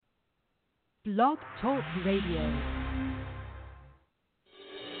Blog Talk Radio.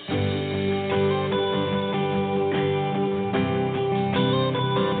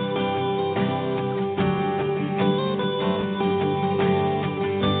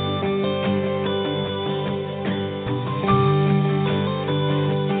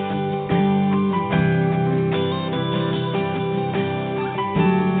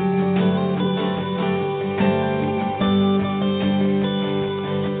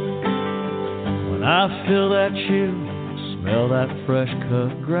 I feel that chill, smell that fresh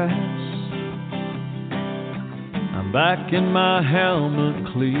cut grass. I'm back in my helmet,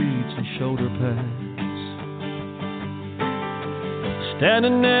 cleats, and shoulder pads.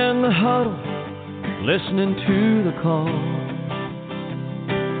 Standing in the huddle, listening to the call.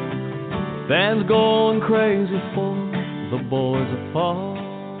 Fans going crazy for the boys of Paul.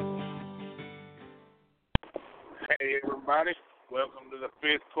 Hey everybody, welcome to the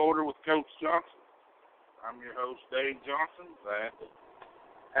fifth quarter with Coach Johnson. I'm your host, Dave Johnson. Glad to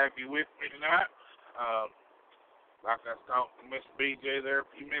have you with me tonight. Like I talked to Miss BJ there a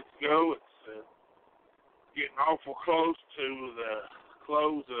few minutes ago, it's getting awful close to the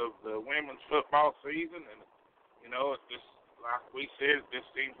close of the women's football season. And, you know, it just, like we said, it just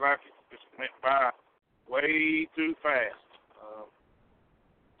seems like it just went by way too fast.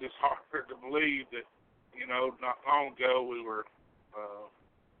 Just hard to believe that, you know, not long ago we were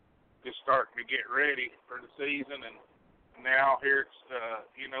just starting to get ready for the season, and now here it's,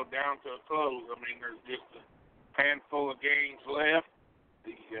 you know, down to a close. I mean, there's just a handful of games left.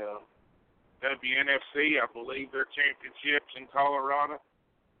 The WNFC, I believe their championship's in Colorado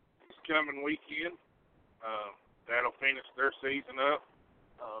this coming weekend. That'll finish their season up.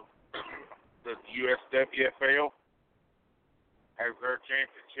 The USWFL has their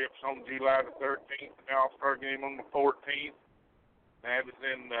championships on July the 13th, and the All-Star game on the 14th. That is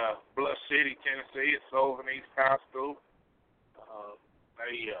in Bluff City, Tennessee, at Sullivan East High School.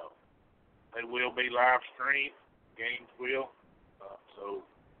 They will be live streamed. Games will. So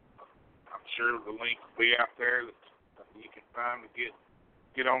I'm sure the link will be out there that you can find to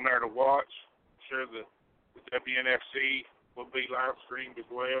get on there to watch. I'm sure the WNFC will be live streamed as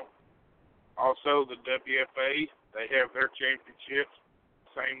well. Also, the WFA, they have their championships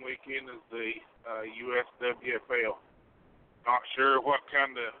same weekend as the USWFL. Not sure what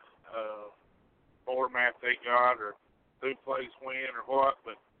kind of format they got or who plays when or what,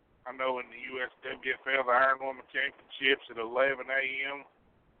 but I know in the USWFL, the Iron Woman Championships at 11 a.m.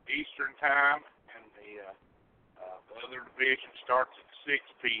 Eastern Time, and the other division starts at 6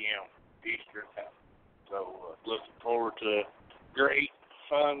 p.m. Eastern Time. So looking forward to a great,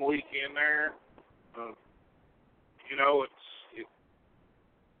 fun weekend there. You know,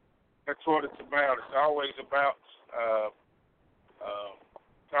 that's what it's about. It's always about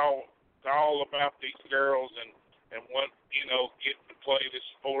it's all about these girls and what, you know, getting to play this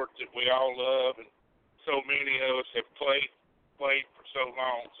sport that we all love, and so many of us have played for so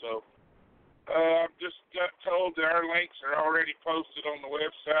long. So I've just got told that our links are already posted on the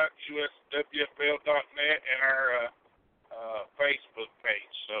website, uswfl.net, and our Facebook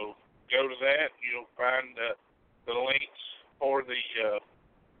page. So go to that. You'll find the links for the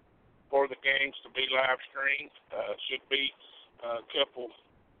games to be live streamed. Should be a couple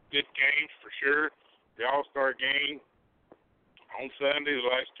good games for sure. The All-Star game on Sunday, the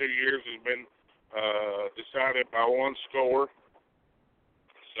last 2 years, has been decided by one score.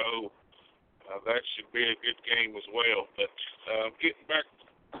 So that should be a good game as well. But getting back,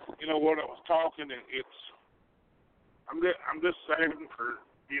 you know, what I was talking, and I'm just saving for,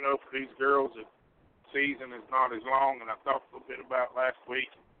 you know, for these girls that season is not as long, and I talked a little bit about last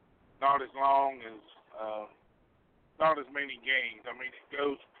week. Not as long as not as many games. I mean, it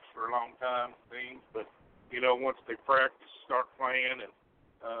goes for a long time, things, but, you know, once they practice, start playing, and,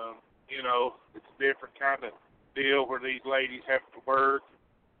 you know, it's a different kind of deal where these ladies have to work,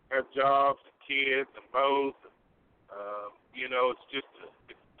 have jobs, and kids, and both. You know, it's just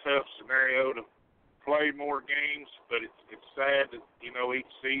a tough scenario to play more games, but it's sad that, you know, each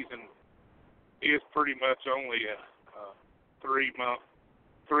season is pretty much only a 3-month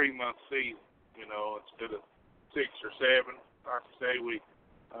season, you know, instead of 6 or 7. Like I say, we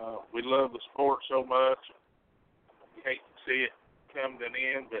love the sport so much. We hate to see it come to an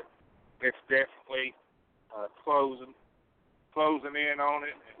end, but it's definitely closing in on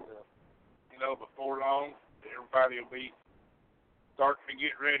it. And, you know, before long, everybody will be starting to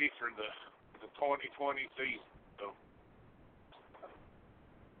get ready for the 2020 season. So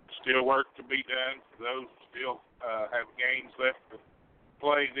still work to be done for those who still have games left to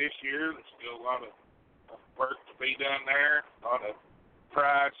play this year. There's still a lot of work to be done there. A lot of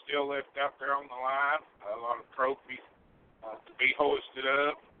pride still left out there on the line, a lot of trophies to be hoisted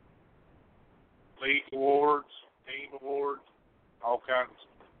up, league awards, team awards, all kinds of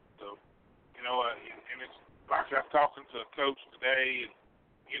stuff. You know, and it's like I was talking to a coach today, and,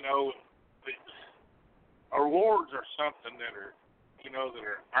 you know, awards are something that are, you know, that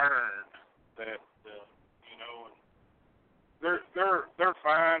are earned, that, you know, and they're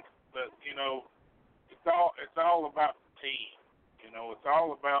fine, but, you know, it's all about the team. You know, it's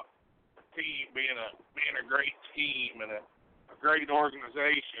all about the team being a great team and a great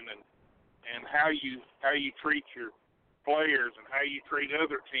organization, and how you treat your players and how you treat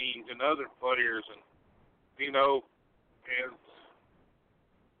other teams and other players, and you know, and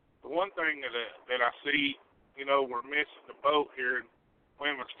the one thing that I see, you know, we're missing the boat here in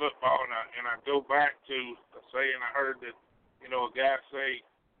women's football, and I go back to a saying I heard that, you know, a guy say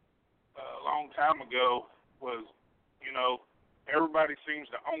a long time ago was, you know, everybody seems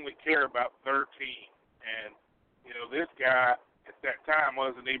to only care about their team, and you know, this guy at that time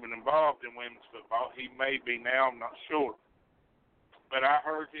wasn't even involved in women's football. He may be now, I'm not sure. But I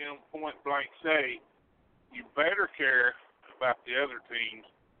heard him point blank say, you better care about the other teams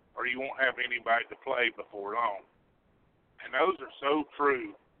or you won't have anybody to play before long. And those are so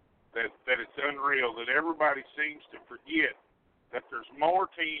true that it's unreal that everybody seems to forget that there's more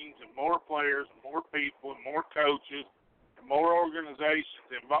teams and more players and more people and more coaches and more organizations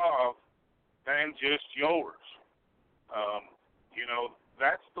involved than just yours. You know,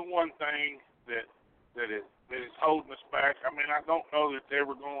 that's the one thing that is holding us back. I mean, I don't know that they're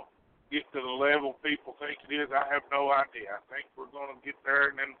ever going to get to the level people think it is. I have no idea. I think we're going to get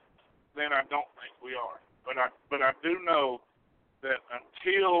there, and then I don't think we are. But I do know that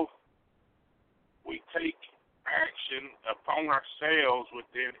until we take action upon ourselves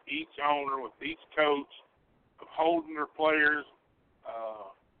within each owner, with each coach, of holding their players,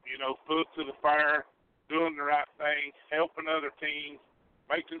 you know, foot to the fire, doing the right thing, helping other teams,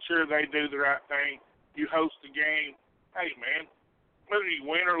 making sure they do the right thing. You host a game, hey man, whether you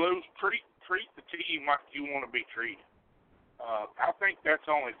win or lose, treat the team like you want to be treated. I think that's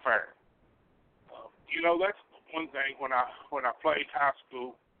only fair. You know, that's one thing when I played high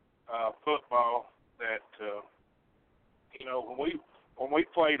school football that you know, when we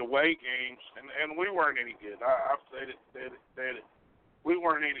played away games, and we weren't any good. I've said it. We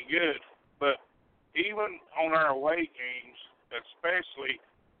weren't any good, but even on our away games, especially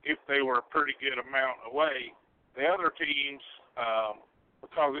if they were a pretty good amount away, the other teams,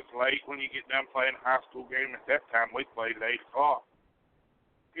 because it's late when you get done playing a high school game, at that time we played at 8 o'clock.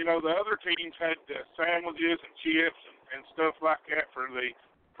 You know, the other teams had sandwiches and chips and stuff like that for the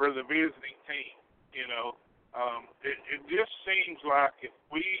visiting team. You know, it just seems like if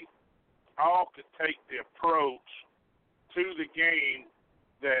we all could take the approach to the game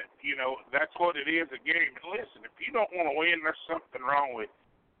that, you know, that's what it is, a game. And listen, if you don't want to win, there's something wrong with you.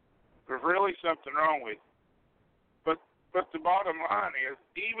 There's really something wrong with you. But the bottom line is,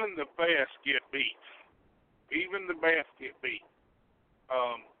 even the best get beat. Even the best get beat.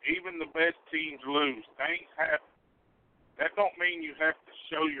 Even the best teams lose. Things happen. That don't mean you have to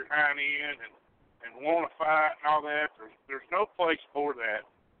show your hind end and want to fight and all that. There's no place for that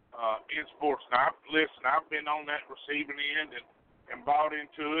in sports. Now, listen, I've been on that receiving end and bought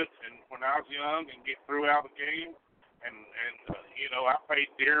into it, and when I was young, and get through out of the game, and you know, I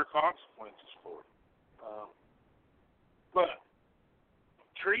paid dear consequences for it. But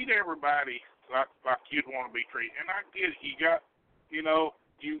treat everybody like you'd want to be treated. And I get it. You got, you know,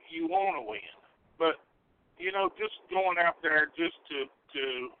 you want to win, but you know, just going out there just to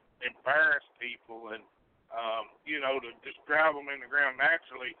embarrass people and you know, to just drive them in the ground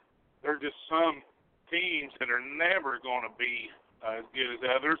naturally. There's just some teams that are never going to be as good as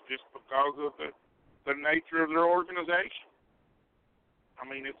others just because of the nature of their organization. I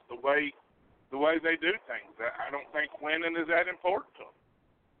mean, it's the way they do things. I don't think winning is that important to them.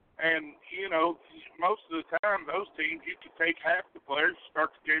 And, you know, most of the time, those teams, you could take half the players, start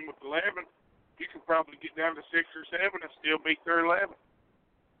the game with 11, you could probably get down to 6 or 7 and still beat their 11.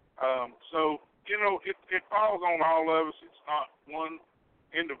 So, you know, it falls on all of us. It's not one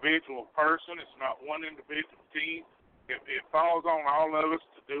individual person. It's not one individual team. It falls on all of us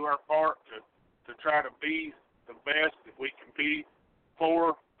to do our part to try to be the best that we can be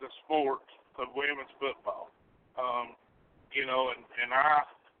for the sport of women's football. You know, and I've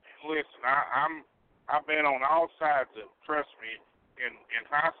been on all sides of it. Trust me, in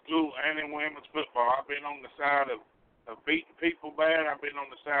high school and in women's football, I've been on the side of beating people bad. I've been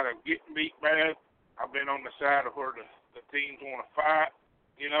on the side of getting beat bad. I've been on the side of where the teams want to fight,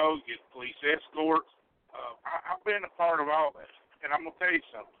 you know, get police escorts. I've been a part of all that. and I'm going to tell you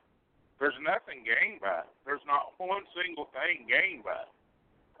something. There's nothing gained by it. There's not one single thing gained by it.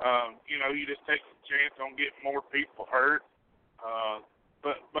 You just take a chance on getting more people hurt,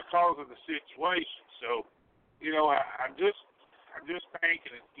 but because of the situation. So, I just think,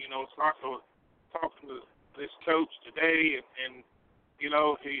 and it's like I was talking to this coach today, and he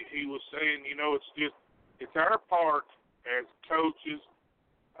was saying, it's our part as coaches,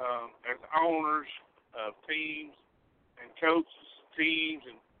 as owners of teams and coaches, teams,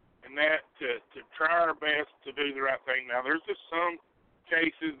 and that to try our best to do the right thing. Now, there's just some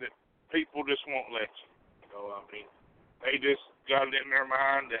cases that people just won't let you. They just got it in their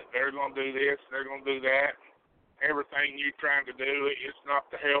mind that they're going to do this, they're going to do that. Everything you're trying to do, it's not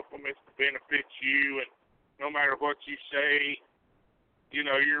to help them, it's to benefit you. And no matter what you say,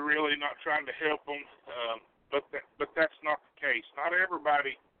 you're really not trying to help them. But that's not the case. Not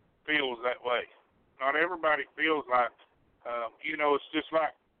everybody feels that way. Not everybody feels like, it's just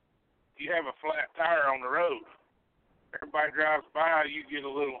like you have a flat tire on the road. Everybody drives by, you get a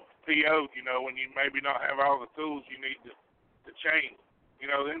little PO'd, when you maybe not have all the tools you need to change.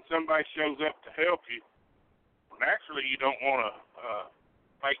 Then somebody shows up to help you. Naturally, you don't want to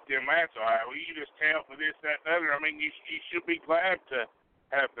make them answer. All right, well, you just help with this, that, and other. I mean, you should be glad to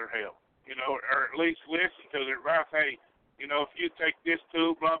have their help, or at least listen to their advice. Hey, if you take this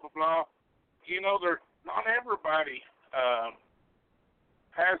tool, blah, blah, blah. Not everybody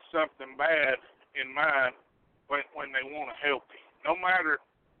has something bad in mind when they want to help you. No matter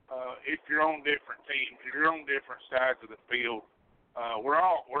if you're on different teams, if you're on different sides of the field, we're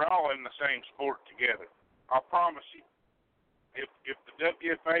all in the same sport together. I promise you. If the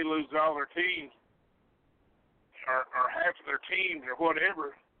WFA loses all their teams or half of their teams or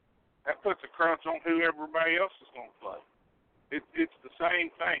whatever, that puts a crunch on who everybody else is going to play. It's the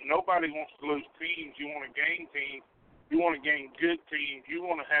same thing. Nobody wants to lose teams. You want to gain teams. You want to gain good teams. You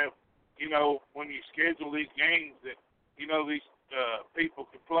want to have, when you schedule these games that, these people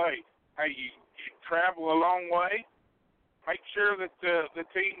can play. Hey, you travel a long way. Make sure that the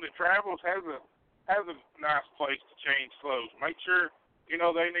team that travels has a nice place to change clothes. Make sure,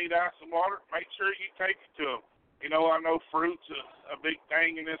 they need ice and water. Make sure you take it to them. I know fruit's a big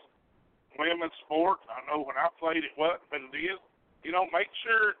thing in this women's sport. I know when I played it wasn't, but it is. Make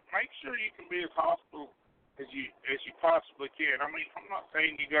sure you can be as hospitable as you possibly can. I mean, I'm not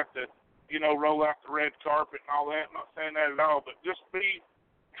saying you got to, roll out the red carpet and all that. I'm not saying that at all, but just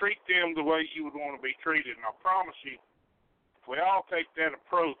treat them the way you would want to be treated. And I promise you, if we all take that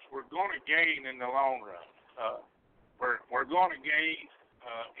approach, we're going to gain in the long run. We're going to gain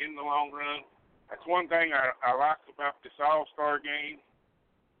in the long run. That's one thing I like about this All-Star game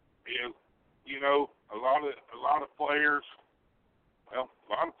is, a lot of players have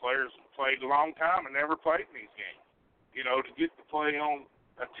played a long time and never played in these games. To get to play on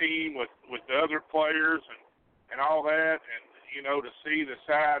a team with the other players and all that, and, to see the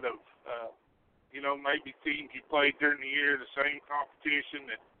side of, maybe teams you played during the year, the same competition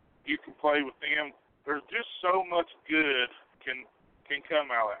that you can play with them. There's just so much good can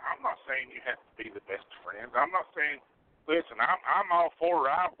come out of it. I'm not saying you have to be the best of friends. I'm not saying, listen, I'm all for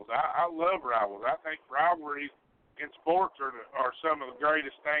rivals. I love rivals. I think rivalries in sports are some of the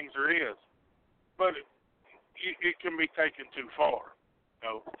greatest things there is. But it can be taken too far.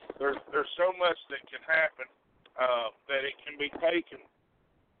 There's so much that can happen that it can be taken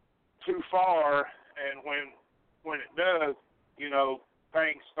too far, and when it does,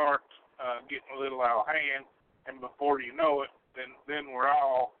 things start getting a little out of hand, and before you know it, then we're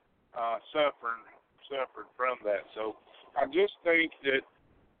all suffering from that. So I just think that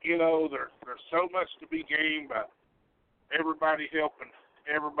there's so much to be gained by everybody helping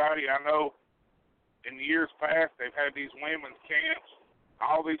everybody. I know in the years past they've had these women's camps.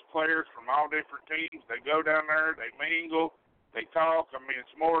 All these players from all different teams, they go down there, they mingle, they talk. I mean,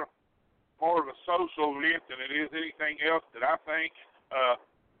 it's more of a social event than it is anything else that I think.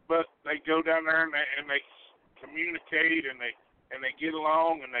 But they go down there and they communicate and they get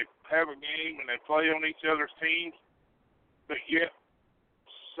along and they have a game and they play on each other's teams. But yet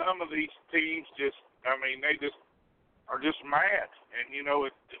some of these teams they just are just mad. And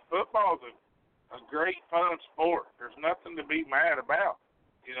football's a great fun sport. There's nothing to be mad about.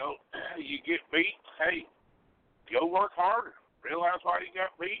 You get beat, hey, go work harder. Realize why you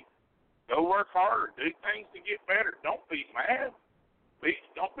got beat. Go work harder. Do things to get better. Don't be mad.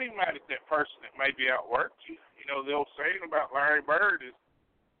 Don't be mad at that person that maybe outworked you. The old saying about Larry Bird is,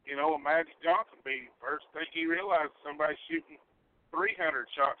 a Magic Johnson beat him. First thing he realized, somebody shooting 300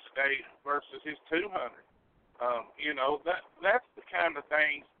 shots a day versus his 200. That's the kind of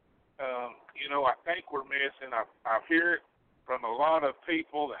things, I think we're missing. I hear it from a lot of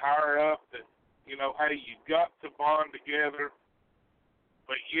people that higher up that, you know, hey, you've got to bond together.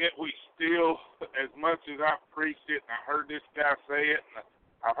 But yet we still, as much as I preached it, and I heard this guy say it, and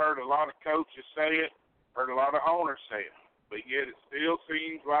I've heard a lot of coaches say it, heard a lot of owners say it, but yet it still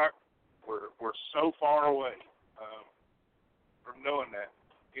seems like we're so far away from doing that.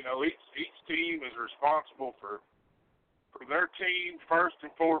 You know, each team is responsible for their team first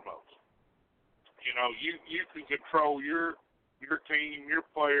and foremost. You know, you can control your team, your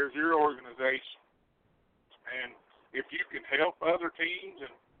players, your organization, and if you can help other teams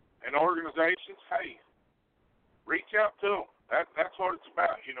and organizations, hey, reach out to them. That's what it's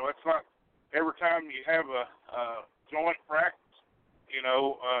about. You know, it's like every time you have a joint practice, you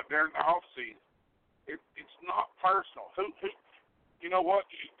know, during the off season, it's not personal. Who, you know what?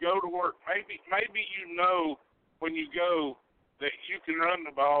 You go to work. Maybe you know when you go that you can run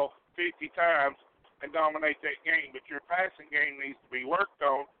the ball 50 times and dominate that game, but your passing game needs to be worked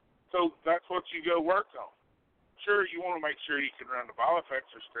on. So that's what you go work on. Sure, you want to make sure you can run the ball if that's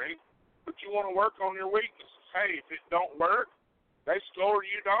your strength, but you want to work on your weaknesses. Hey, if it don't work, they score,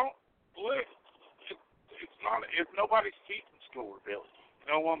 you don't. Look, it's not. If nobody's keeping score, Billy, you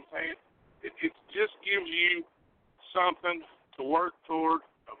know what I'm saying? It just gives you something to work toward,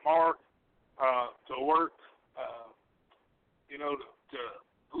 a mark to work, you know, to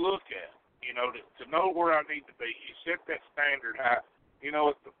look at, you know, to know where I need to be. You set that standard high. You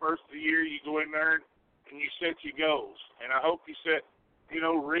know, at the first of the year, you go in there and you set your goals, and I hope you set, you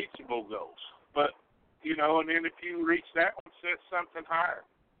know, reachable goals. But, you know, and then if you reach that one, set something higher.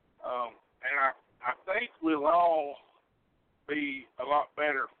 And I think we'll all be a lot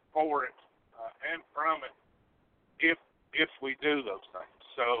better for it and from it if we do those things.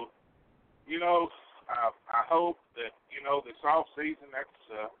 So, you know, I hope that, you know, this off season, that's,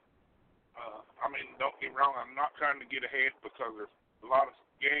 I mean, don't get me wrong, I'm not trying to get ahead because there's a lot of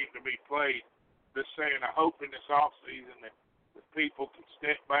games to be played. Just saying, I hope in this off season that people can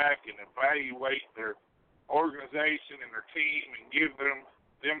step back and evaluate their organization and their team and give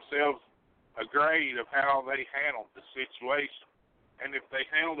themselves a grade of how they handled the situation. And if they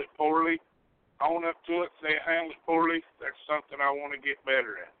handled it poorly, own up to it. Say handled it poorly, that's something I want to get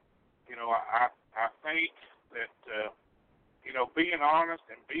better at. You know, I think that you know, being honest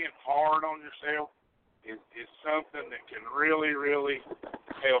and being hard on yourself is something that can really, really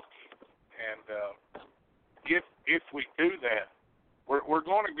help you. And if we do that, we're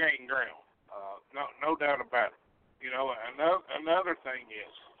going to gain ground. No doubt about it. You know, another thing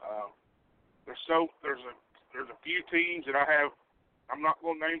is there's a few teams that I'm not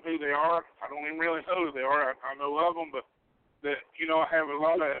going to name who they are. I don't even really know who they are. I know of them, but that, you know, I have a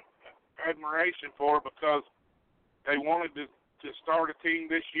lot of admiration for because they wanted to start a team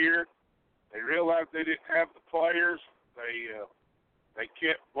this year. They realized they didn't have the players. They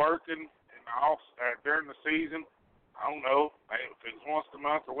kept working during the season. I don't know if it was once a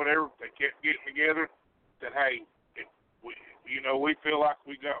month or whatever. They kept getting together. Said, hey, we feel like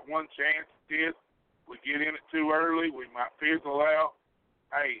we got one chance at this. We get in it too early, we might fizzle out.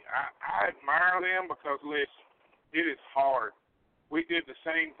 Hey, I admire them because, listen, it is hard. We did the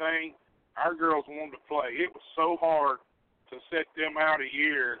same thing. Our girls wanted to play. It was so hard to set them out a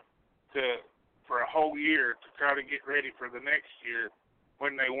year for a whole year to try to get ready for the next year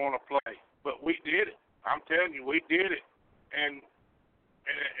when they want to play. But we did it. I'm telling you, we did it. And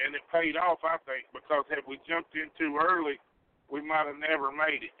it paid off, I think, because had we jumped in too early, we might have never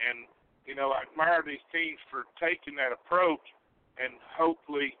made it. And, you know, I admire these teams for taking that approach, and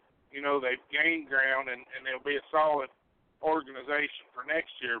hopefully, you know, they've gained ground and they'll be a solid organization for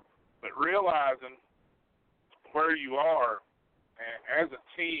next year. But realizing where you are as a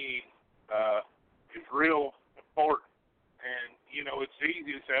team is real important. And, you know, it's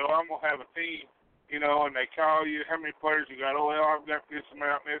easy to say, oh, I'm going to have a team, you know, and they call you, how many players you got? Oh, well, I've got this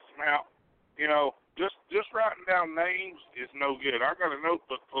amount, this amount. You know, just writing down names is no good. I got a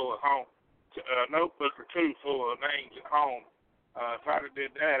notebook full at home, a notebook or two full of names at home. If I'd have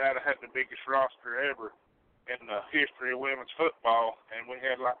did that, I'd have had the biggest roster ever in the history of women's football, and we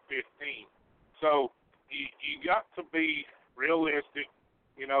had like 15. So you got to be realistic,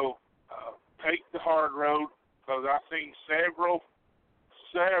 you know, take the hard road, because I've seen several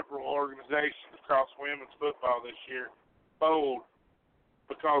organizations across women's football this year fold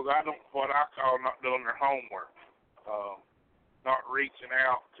because what I call not doing their homework, not reaching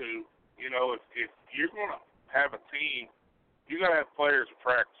out to, you know, if you're going to have a team, you got to have players to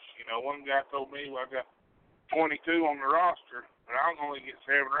practice. You know, one guy told me, well, I got 22 on the roster, but I can only get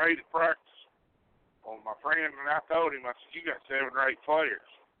 7 or 8 at practice. Well, my friend and I told him, I said, you got 7 or 8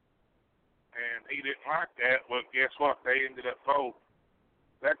 players. and he didn't like that. Well, guess what? They ended up folding.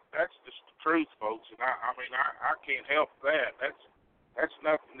 That's just the truth, folks. And I mean, I can't help that. That's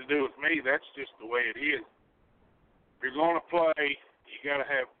nothing to do with me. That's just the way it is. If you're going to play, you got to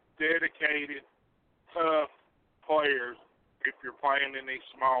have dedicated, tough players if you're playing in these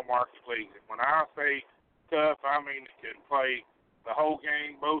small market leagues. And when I say tough, I mean it can play the whole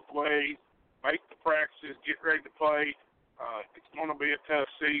game both ways, make the practices, get ready to play. It's going to be a tough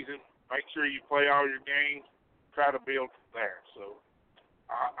season. Make sure you play all your games. Try to build from there. So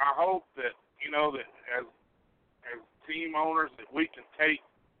I hope that, that as team owners that we can take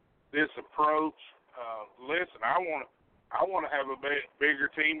this approach. Listen, I want to have a bigger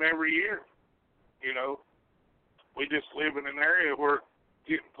team every year. We just live in an area where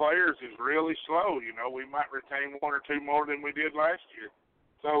getting players is really slow. We might retain one or two more than we did last year.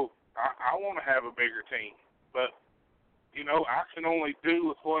 So I want to have a bigger team, but I can only do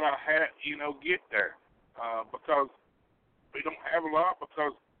with what I have. Get there because we don't have a lot.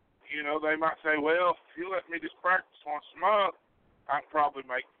 Because they might say, well, if you let me just practice once a month, I can probably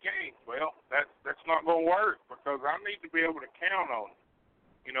make the game. Well, that's not going to work because I need to be able to count on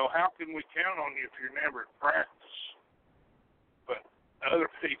you. How can we count on you if you're never at practice? But other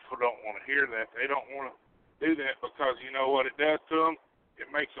people don't want to hear that. They don't want to do that because you know what it does to them? It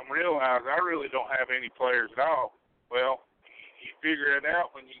makes them realize I really don't have any players at all. Well, you figure it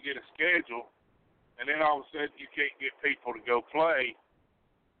out when you get a schedule, and then all of a sudden you can't get people to go play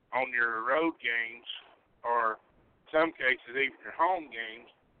on your road games or in some cases even your home games.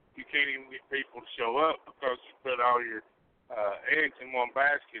 You can't even get people to show up because you put all your eggs in one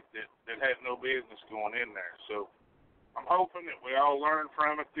basket that had no business going in there. So I'm hoping that we all learn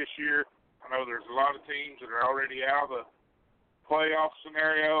from it this year. I know there's a lot of teams that are already out of the playoff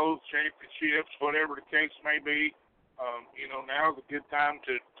scenarios, championships, whatever the case may be. Now's a good time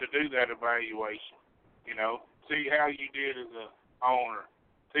to do that evaluation. See how you did as a owner.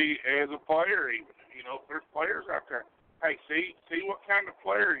 See, as a player even. There's players out there. Hey, see what kind of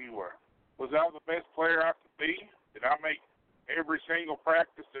player you were. Was I the best player I could be? Did I make every single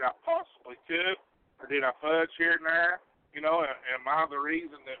practice that I possibly could? Or did I fudge here and there? Am I the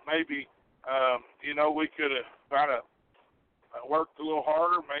reason that maybe, we could have tried to worked a little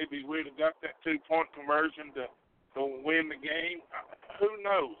harder? Maybe we'd have got that 2-point conversion to win the game. Who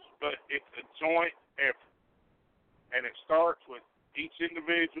knows? But it's a joint effort. And it starts with each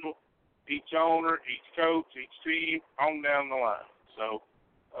individual, each owner, each coach, each team, on down the line. So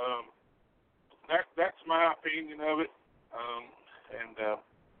that's my opinion of it.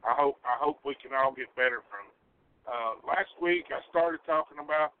 I hope we can all get better from it. Last week I started talking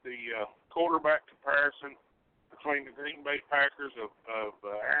about the quarterback comparison between the Green Bay Packers of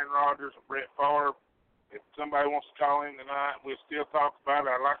Aaron Rodgers and Brett Favre. If somebody wants to call in tonight, we'll still talk about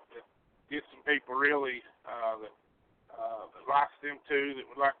it. I'd like to get some people really that likes them too, that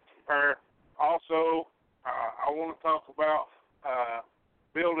would like to compare. Also, I want to talk about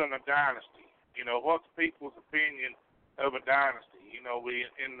building a dynasty. What's people's opinion of a dynasty? We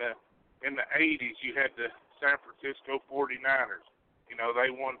in the 80s, you had the San Francisco 49ers.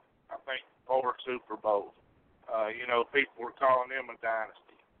 They won, I think, 4 Super Bowls. People were calling them a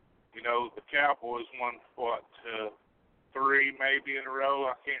dynasty. The Cowboys won, 3 maybe in a row.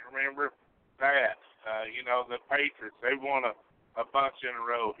 I can't remember that. The Patriots, they won a bunch in a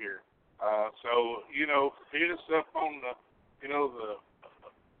row here. So, hit us up on the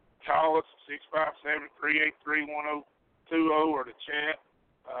call us 657-383-1020 or the chat.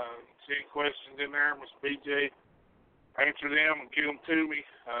 Send questions in there, Ms. BJ. Answer them and get them to me.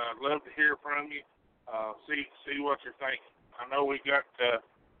 I'd love to hear from you. See what you're thinking. I know we got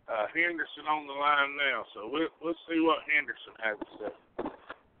Henderson on the line now, so we'll see what Henderson has to say.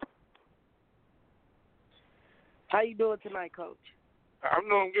 How you doing tonight, Coach? I'm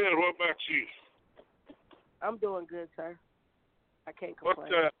doing good. What about you? I'm doing good, sir. I can't complain.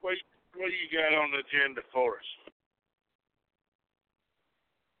 What you got on the agenda for us?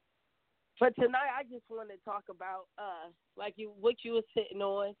 But tonight, I just wanted to talk about what you were sitting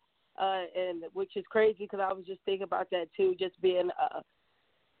on, and which is crazy because I was just thinking about that too. Just being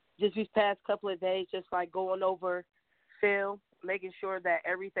just these past couple of days, just like going over film, making sure that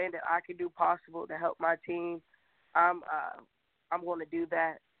everything that I can do possible to help my team, I'm going to do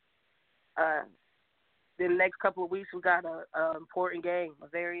that. The next couple of weeks, we got a important game, a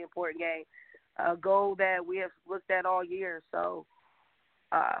very important game, a goal that we have looked at all year. So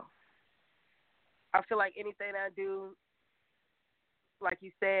I feel like anything I do, like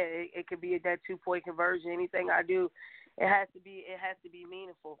you said, it could be that 2-point conversion. Anything I do, it has to be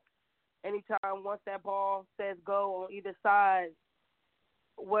meaningful. Anytime once that ball says go on either side,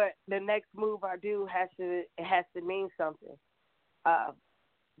 what the next move I do has to mean something.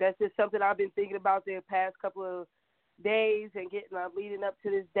 That's just something I've been thinking about the past couple of days and leading up to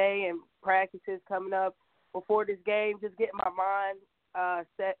this day and practices coming up before this game. Just getting my mind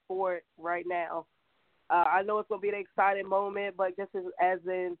set for it right now. I know it's gonna be an exciting moment, but just as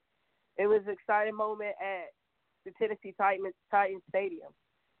in, it was an exciting moment at the Tennessee Titans Stadium.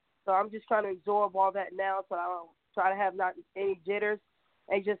 So I'm just trying to absorb all that now, so I don't try to have not any jitters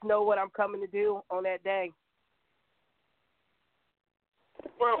and just know what I'm coming to do on that day.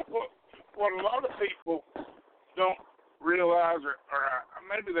 Well, what a lot of people don't realize, or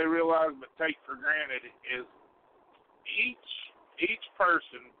maybe they realize but take for granted, is each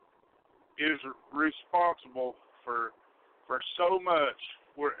person is responsible for so much.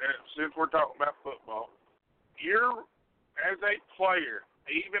 Since we're talking about football, you're, as a player,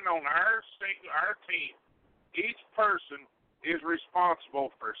 even on our team, each person is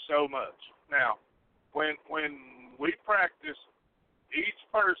responsible for so much. Now, when we practice, each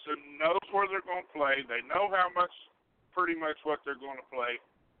person knows where they're going to play. They know pretty much what they're going to play.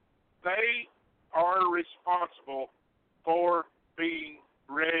 They are responsible for being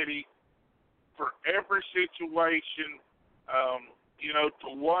ready for every situation,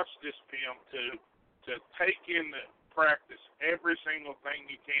 to watch this film, to take in the practice every single thing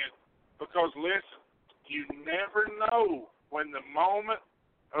you can. Because, listen, you never know when the moment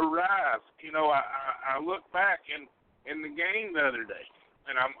arrives. I look back in the game the other day,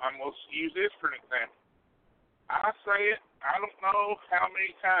 and I'm going to use this for an example. I say it, I don't know how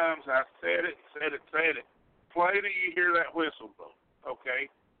many times I said it. Play till you hear that whistle blow, okay?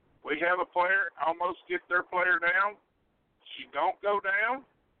 We have a player almost get their player down. She don't go down.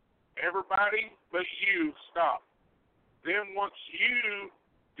 Everybody but you stop. Then once you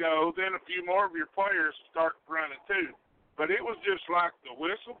go, then a few more of your players start running too. But it was just like the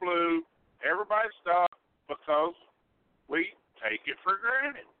whistle blew, everybody stopped because we take it for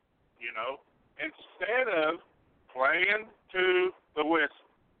granted, instead of playing to the whistle.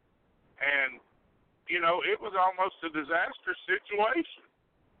 And, it was almost a disaster situation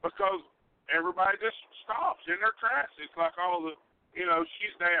because everybody just stops in their tracks. It's like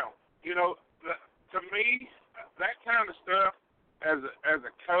she's down. To me, that kind of stuff as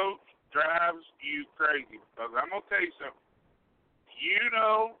a coach drives you crazy because I'm going to tell you something.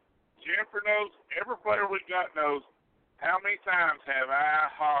 Jennifer knows, every player we got knows how many times have I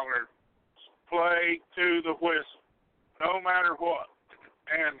hollered, play to the whistle, no matter what.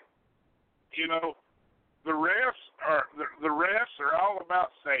 And, the refs are all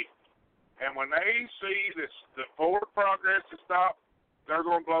about safety. And when they see the forward progress to stop, they're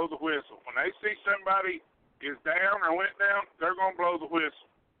going to blow the whistle. When they see somebody is down or went down, they're going to blow the whistle.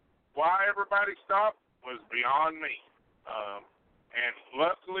 Why everybody stopped was beyond me. And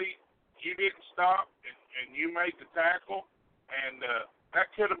luckily, you didn't stop, and you made the tackle, and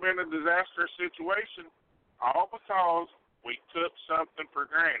that could have been a disastrous situation, all because we took something for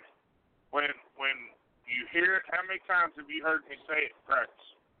granted. When you hear it, how many times have you heard me say it in practice?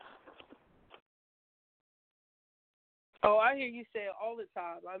 Oh, I hear you say it all the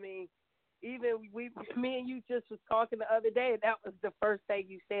time. I mean, even me and you just was talking the other day, and that was the first thing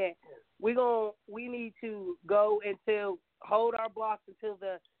you said. We need to go until hold our blocks until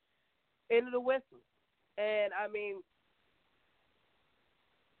the end of the whistle. And I mean,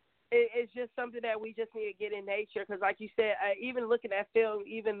 it's just something that we just need to get in nature. Because, like you said, even looking at film,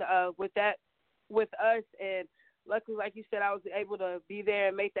 even with us, and luckily, like you said, I was able to be there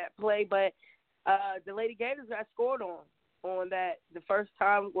and make that play. But the Lady Gators got scored on that the first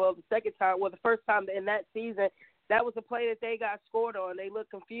time, the second time, the first time in that season. That was a play that they got scored on. They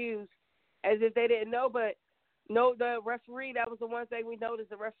looked confused as if they didn't know, but no, the referee, that was the one thing we noticed,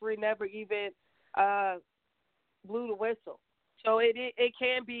 the referee never even blew the whistle. So it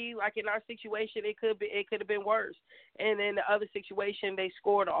can be, like in our situation, it could have been worse. And in the other situation, they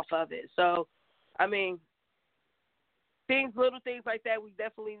scored off of it. So, I mean, little things like that, we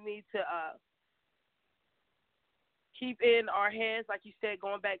definitely need to keep in our heads, like you said,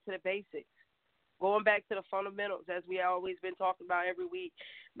 going back to the basics, going back to the fundamentals, as we always been talking about every week,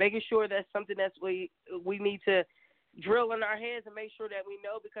 making sure that's something that we need to drill in our heads and make sure that we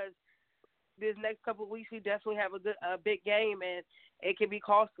know, because this next couple of weeks we definitely have a big game, and it can be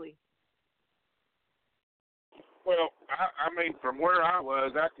costly. Well, I mean, from where I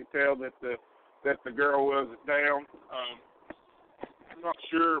was, I could tell that the girl was down. I'm not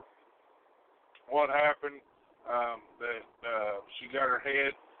sure what happened. That she got her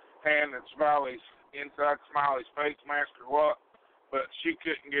hand in inside Smiley's face mask or what, but she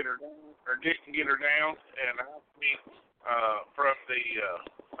couldn't get her or didn't get her down. And I mean, from the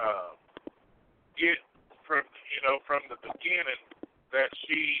from the beginning that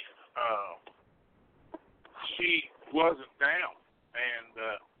she wasn't down, and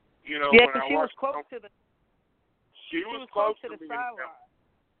when I watched, she was close to the sideline.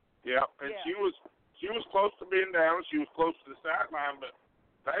 Yeah, and she was close to being down. She was close to the sideline, but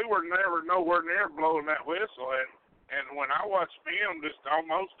they were never nowhere near blowing that whistle. And when I watched film, just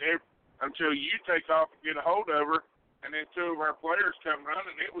almost until you take off and get a hold of her, and then two of our players come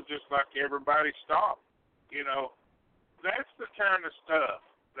running, it was just like everybody stopped. That's the kind of stuff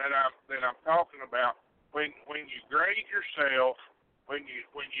that I'm talking about. When you grade yourself, when you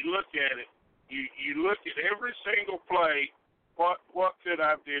look at it, you look at every single play. What could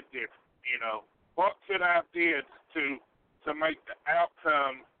I have did different? What could I have did to make the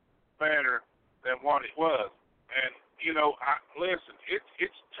outcome better than what it was? And listen,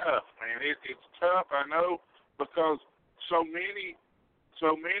 it's tough, man. It's tough. I know, because so many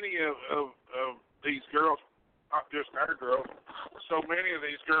of these girls, not just our girls, so many of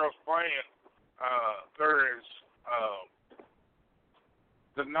these girls playing, there is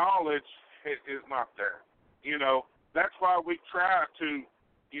the knowledge is not there. That's why we try to,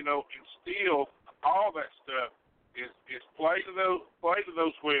 instill all that stuff. Is play to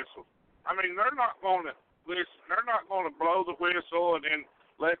those whistles. I mean, they're not going to listen. They're not going to blow the whistle and then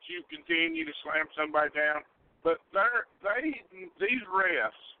let you continue to slam somebody down. But these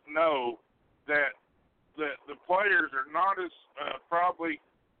refs know that the players are not as probably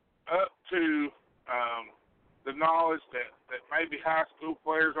up to the knowledge that maybe high school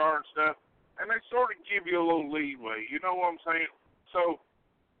players are and stuff, and they sort of give you a little leeway. You know what I'm saying? So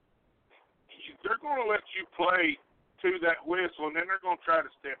they're going to let you play to that whistle, and then they're going to try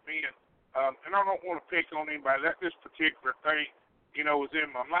to step in. And I don't want to pick on anybody. This particular thing, was in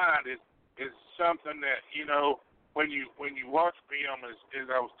my mind is something that, when you watch film, as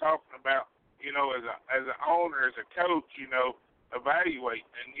I was talking about, as an owner, as a coach, evaluate.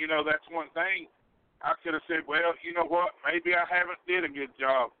 And, that's one thing I could have said, well, you know what, maybe I haven't did a good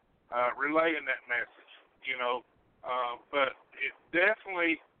job relaying that message, but it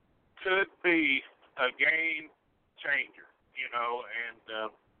definitely could be a game changer, and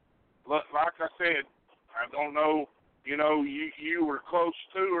like I said, I don't know, you were closest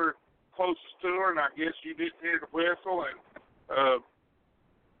to her, and I guess you didn't hear the whistle, and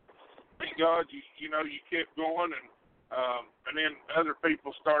thank God you kept going, and then other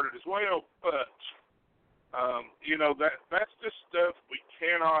people started as well, but that's just stuff we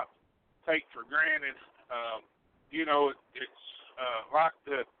cannot take for granted. It's like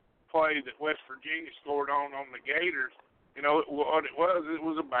the play that West Virginia scored on the Gators. What it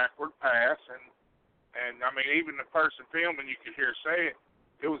was a backward pass, and I mean, even the person filming, you could hear say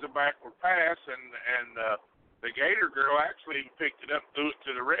it was a backward pass, and the Gator girl actually picked it up, threw it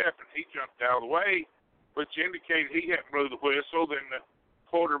to the ref, and he jumped out of the way, which indicated he hadn't blew the whistle. Then the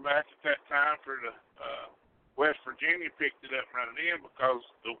quarterback at that time for the West Virginia picked it up and running in because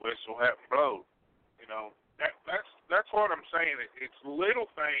the whistle hadn't blown. That's what I'm saying. It's little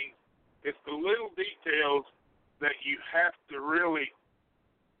things. It's the little details that you have to really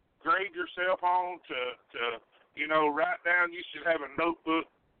grade yourself on to write down. You should have a notebook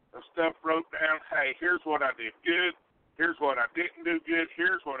of stuff wrote down. Hey, here's what I did good. Here's what I didn't do good.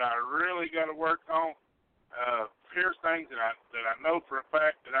 Here's what I really got to work on. Here's things that I know for a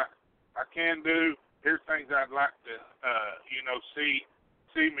fact that I can do. Here's things I'd like to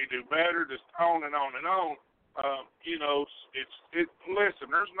see me do better. Just on and on and on.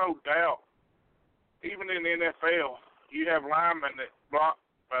 Listen, there's no doubt. Even in the NFL, you have linemen that block,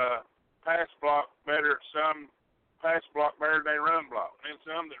 pass block better. Some pass block better than they run block, and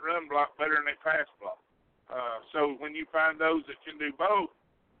some that run block better than they pass block. So when you find those that can do both,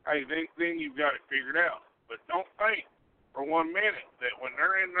 hey, then you've got it figured out. But don't think for 1 minute that when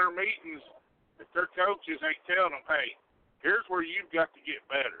they're in their meetings, that their coaches ain't telling them, hey, here's where you've got to get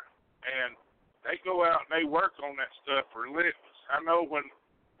better. And they go out and they work on that stuff relentless. I know when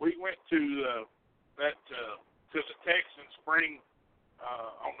we went to the Texan spring,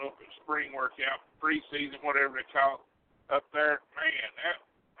 I don't know if it's spring workout, preseason, whatever they call it, up there, man,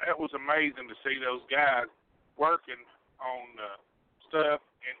 that was amazing to see those guys working on stuff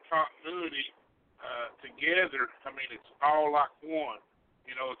in continuity together. I mean, it's all like one.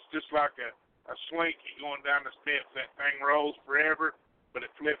 It's just like a slinky going down the steps. That thing rolls forever, but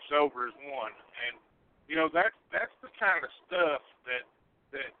it flips over as one. And that's the kind of stuff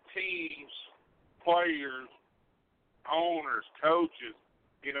that teams, players, owners, coaches,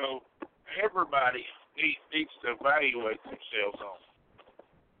 everybody needs to evaluate themselves on.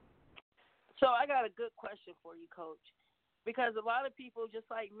 So I got a good question for you, Coach. because a lot of people, just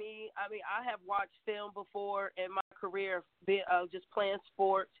like me, I mean, I have watched film before in my career, just playing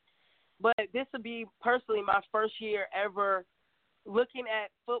sports, but this would be personally my first year ever looking at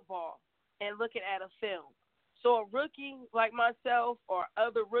football and looking at a film. So a rookie like myself or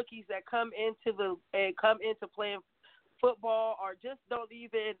other rookies that come into playing football or just don't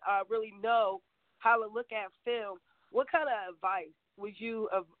even really know how to look at film, what kind of advice would you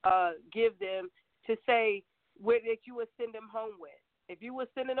give them to say that you would send them home with? If you were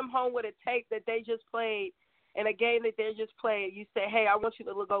sending them home with a tape that they just played and a game that they just played, you say, hey, I want you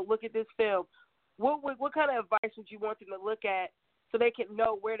to go look at this film. What kind of advice would you want them to look at so they can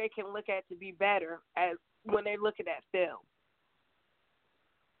know where they can look at to be better as when they look at that film?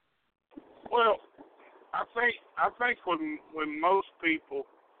 Well, I think when most people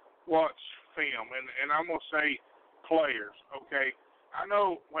watch film, and I'm gonna say players, okay. I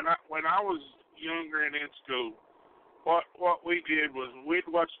know when I was younger and in school, what we did was we'd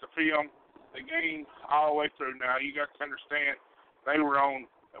watch the film, the game all the way through. Now you got to understand, they were on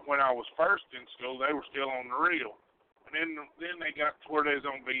when I was first in school. They were still on the reel, and then they got to where they was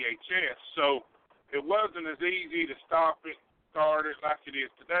on VHS. So it wasn't as easy to start it like it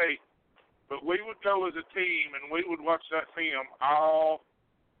is today. But we would go as a team, and we would watch that film all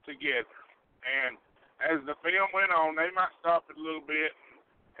together. And as the film went on, they might stop it a little bit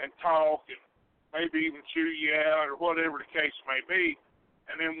and talk and maybe even chew you out or whatever the case may be.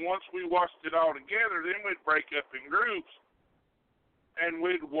 And then once we watched it all together, then we'd break up in groups and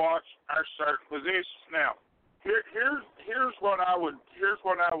we'd watch our certain positions. Now, here's what I would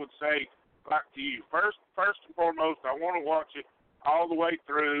say like to you. First and foremost, I want to watch it all the way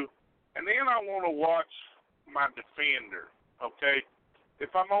through, and then I want to watch my defender. Okay, if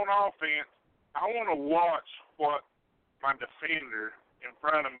I'm on offense, I want to watch what my defender in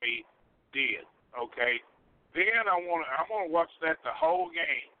front of me did. Okay, then I'm gonna watch that the whole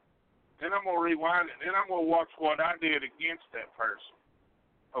game. Then I'm gonna rewind it. Then I'm gonna watch what I did against that person.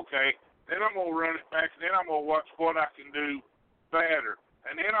 Okay, then I'm gonna run it back. Then I'm gonna watch what I can do better.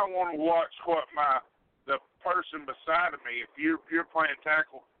 And then I want to watch what the person beside of me. If you're playing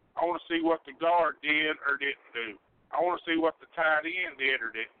tackle, I want to see what the guard did or didn't do. I want to see what the tight end did or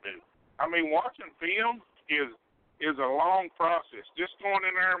didn't do. I mean, watching film is a long process. Just going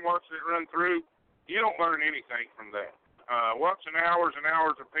in there and watching it run through, you don't learn anything from that. Watching hours and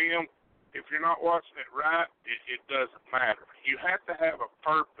hours of film, if you're not watching it right, it doesn't matter. You have to have a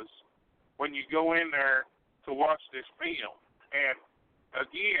purpose when you go in there to watch this film. And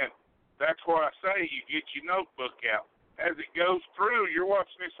again, that's why I say you get your notebook out. As it goes through, you're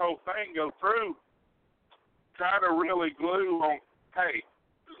watching this whole thing go through, try to really glue on, hey,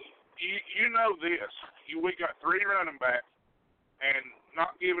 you know this. We got 3 running backs, and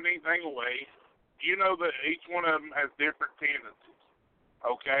not giving anything away, you know that each one of them has different tendencies,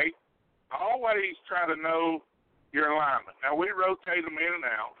 okay? Always try to know your alignment. Now, we rotate them in and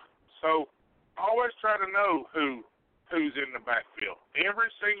out, so always try to know who's in the backfield. Every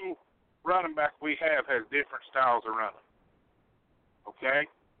single running back we have has different styles of running, okay?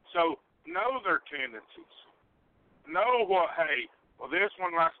 So know their tendencies. Know what, hey, well, this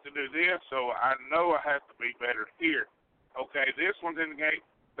one likes to do this, so I know I have to be better here. Okay, this one's in the game.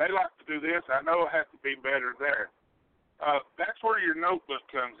 They like to do this. I know I have to be better there. That's where your notebook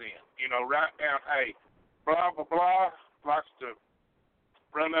comes in. You know, write down, hey, blah, blah, blah likes to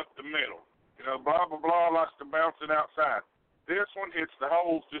run up the middle. You know, blah, blah, blah likes to bounce it outside. This one hits the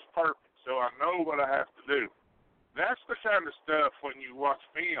holes just perfect, so I know what I have to do. That's the kind of stuff when you watch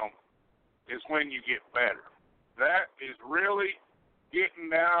film is when you get better. That is really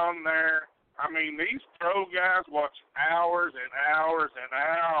getting down there. I mean, these pro guys watch hours and hours and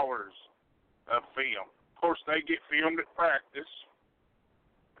hours of film. Of course, they get filmed at practice.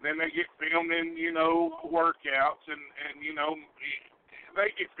 And then they get filmed in, workouts. And they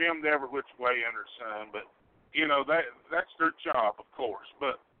get filmed every which way under the sun. But, that's their job, of course.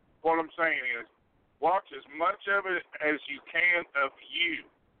 But what I'm saying is watch as much of it as you can of you.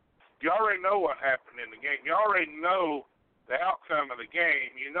 You already know what happened in the game. You already know the outcome of the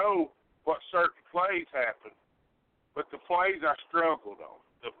game. You know what certain plays happen. But the plays I struggled on.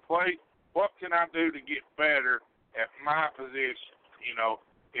 What can I do to get better at my position?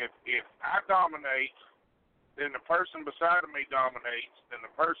 If I dominate, then the person beside of me dominates, then the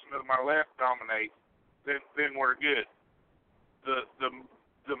person to my left dominates, then we're good.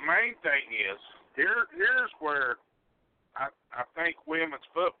 The main thing is, here's where I think women's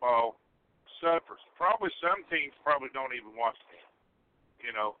football suffers. Probably some teams don't even watch them.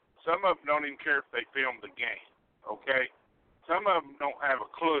 Some of them don't even care if they film the game. Okay, some of them don't have a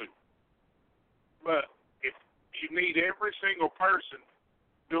clue. But you need every single person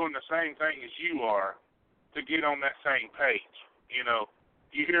doing the same thing as you are to get on that same page. You know,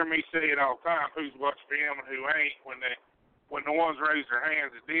 you hear me say it all the time, who's watched film and who ain't. When the ones raise their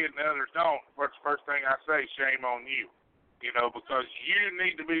hands that did and the others don't, what's the first thing I say? Shame on you. You know, because you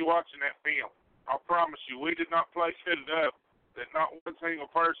need to be watching that film. I promise you, we did not play it up that not one single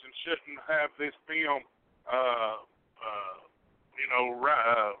person shouldn't have this film,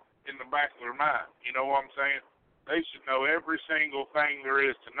 in the back of their mind. You know what I'm saying? They should know every single thing there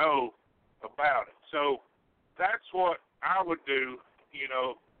is to know about it. So that's what I would do, you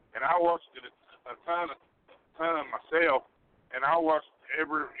know, and I watched it a ton myself, and I watched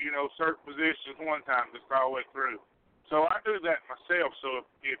every, you know, certain positions one time just all the way through. So I do that myself. So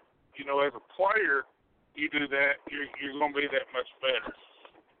if you know, as a player, you do that, you're going to be that much better.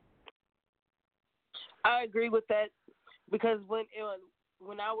 I agree with that because when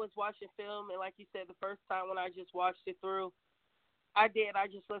I was watching film, and like you said, the first time when I just watched it through, I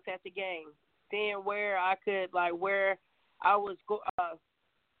just looked at the game, seeing where I was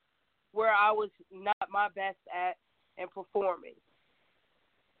not my best at and performing.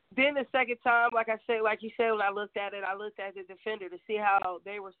 Then the second time, like you said, when I looked at the defender to see how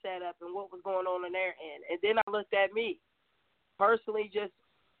they were set up and what was going on their end. And then I looked at me personally, just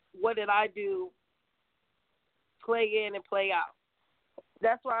what did I do, play in and play out.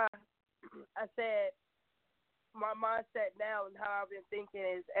 That's why I said my mindset now and how I've been thinking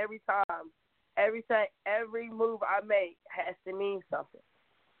is every move I make has to mean something.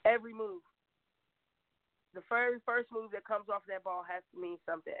 Every move. The very first move that comes off that ball has to mean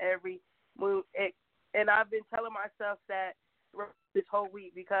something. Every move. And I've been telling myself that this whole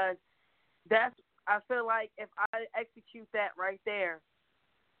week because I feel like if I execute that right there,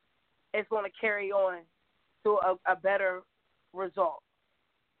 it's going to carry on to a better result.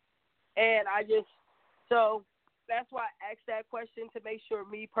 And so that's why I asked that question to make sure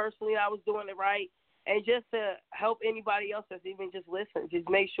me personally I was doing it right. And just to help anybody else that's even just listening, just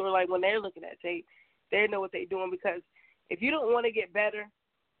make sure like when they're looking at tape, they know what they're doing. Because if you don't want to get better,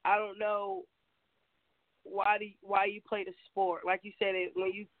 I don't know why you play the sport. Like you said,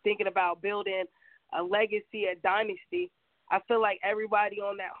 when you're thinking about building a legacy, a dynasty, I feel like everybody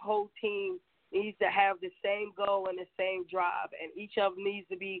on that whole team needs to have the same goal and the same drive, and each of them needs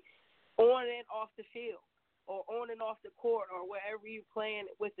to be on and off the field or on and off the court or wherever you're playing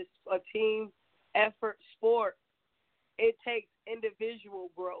with a team effort sport. It takes individual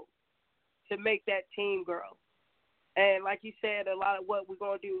growth to make that team grow. And like you said, a lot of what we're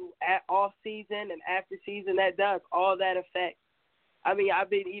going to do at off season and after season, that does all that affect. I mean, I've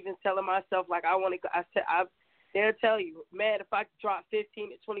been even telling myself, like, they'll tell you, man, if I drop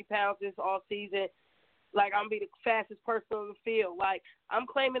 15 to 20 pounds this off season, like, I'm going to be the fastest person on the field. Like, I'm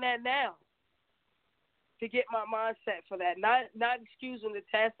claiming that now to get my mindset for that. Not excusing the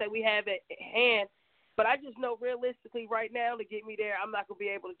test that we have at hand, but I just know realistically right now to get me there, I'm not going to be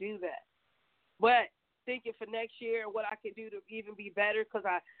able to do that. But thinking for next year what I can do to even be better because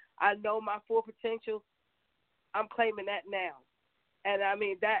I know my full potential, I'm claiming that now. And, I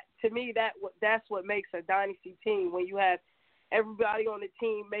mean, that to me, that's what makes a dynasty team, when you have everybody on the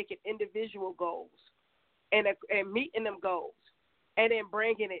team making individual goals and meeting them goals and then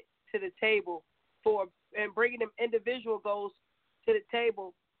bringing it to the table and bringing them individual goals to the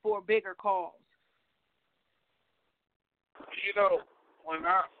table for bigger cause. You know,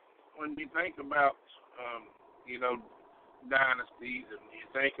 when you think about, dynasties, and you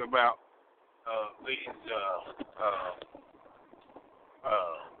think about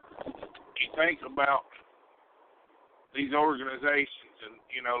you think about these organizations, and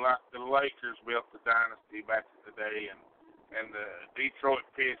like the Lakers built the dynasty back in the day, and the Detroit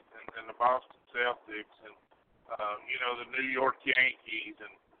Pistons and the Boston Celtics, and the New York Yankees,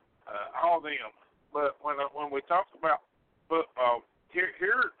 and all them. But when we talk about football,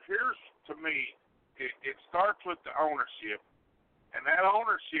 here's to me, it starts with the ownership, and that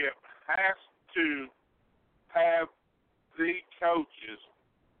ownership has to have the coaches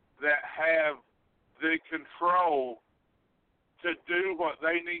that have the control to do what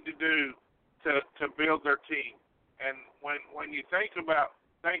they need to do to build their team. And when you think about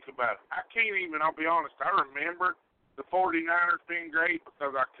it, I can't even, I'll be honest, I remember the 49ers being great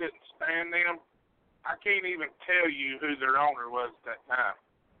because I couldn't stand them. I can't even tell you who their owner was at that time.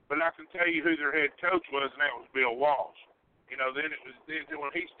 But I can tell you who their head coach was, and that was Bill Walsh. Then it was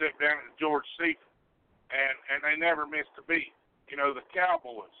when he stepped down to George Seifert, and they never missed a beat. The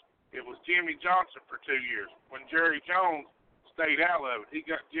Cowboys, it was Jimmy Johnson for 2 years. When Jerry Jones stayed out of it, he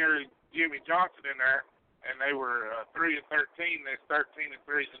got Jimmy Johnson in there, and they were 3-13. They 13-3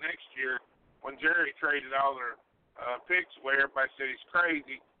 the next year, when Jerry traded all their picks away, everybody said he's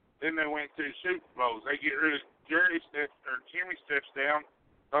crazy. Then they went to the Super Bowls. They get rid of Jimmy steps down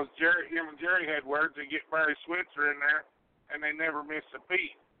because him and Jerry had words. They get Barry Switzer in there, and they never miss a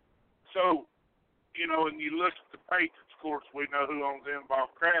beat. So, and you look at the Patriots, of course, we know who owns them ball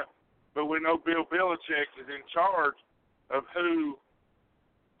crap, but we know Bill Belichick is in charge of who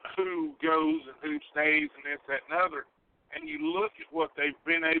goes and who stays and this, that, and other. And you look at what they've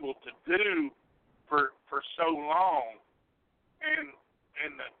been able to do for so long, and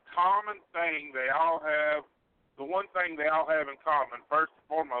the common thing they all have, the one thing they all have in common, first and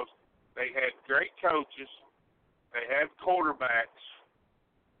foremost, they had great coaches, they had quarterbacks,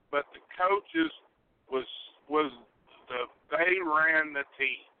 but the coaches they ran the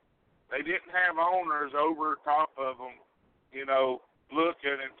team. They didn't have owners over top of them,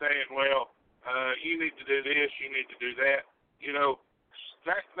 looking and saying, well, you need to do this, you need to do that.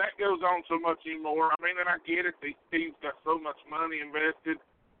 That goes on so much anymore. I mean, and I get it. These teams got so much money invested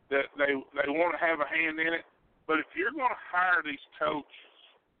that they want to have a hand in it. But if you're going to hire these coaches,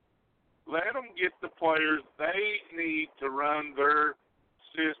 let them get the players they need to run their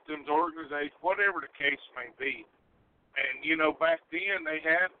systems, organizations, whatever the case may be. And, back then they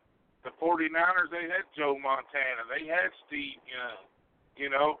had the 49ers, they had Joe Montana, they had Steve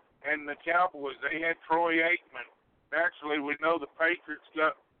Young, and the Cowboys, they had Troy Aikman. Naturally, we know the Patriots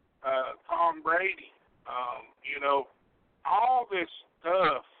got Tom Brady. All this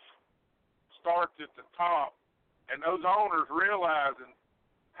stuff starts at the top, and those owners realizing,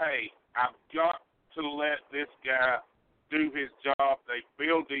 hey, I've got to let this guy do his job. They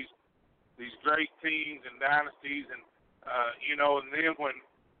build these great teams and dynasties, and and then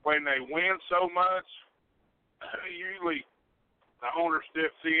when they win so much, usually the owner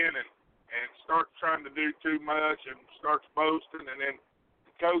steps in and starts trying to do too much and starts boasting, and then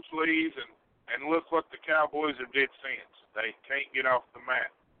the coach leaves, and look what the Cowboys have did since. They can't get off the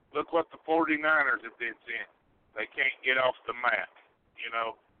mat. Look what the 49ers have did since. They can't get off the mat.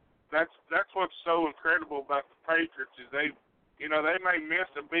 That's what's so incredible about the Patriots is they may miss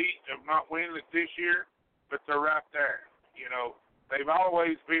a beat of not winning it this year, but they're right there. They've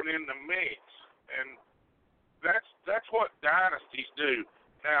always been in the mix, and that's what dynasties do.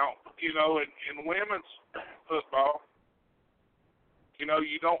 Now, in women's football, you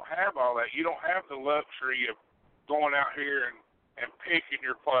don't have all that. You don't have the luxury of going out here and picking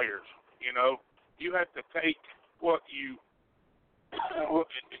your players. You have to take what you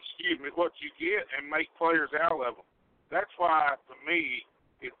get and make players out of them. That's why, to me,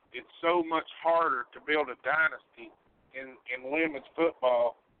 it's so much harder to build a dynasty in women's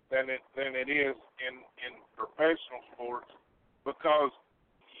football than it is in professional sports, because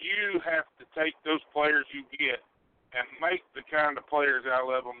you have to take those players you get and make the kind of players out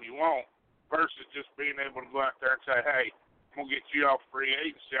of them you want, versus just being able to go out there and say, hey, I'm going to get you off free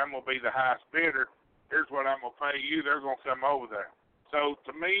agency. I'm going to be the highest bidder. Here's what I'm going to pay you. They're going to come over there. So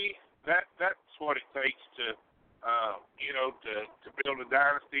to me, that's what it takes to build a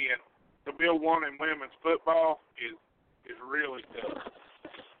dynasty, and to build one in women's football is really tough.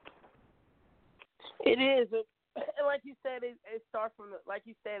 It is. And like you said, it starts from like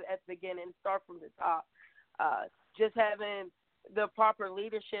you said at the beginning, start from the top. Just having the proper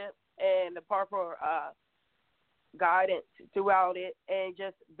leadership and the proper guidance throughout it, and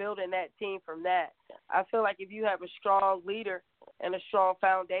just building that team from that. I feel like if you have a strong leader and a strong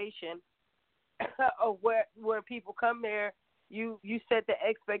foundation of where people come there, you set the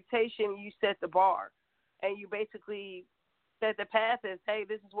expectation, you set the bar, and you basically set the path as, hey,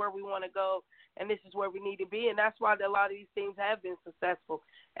 this is where we want to go, and this is where we need to be. And that's why a lot of these teams have been successful,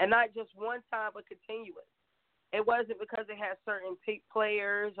 and not just one time, but continuous. It wasn't because they had certain peak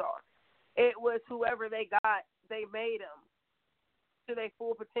players, or it was whoever they got, they made them to their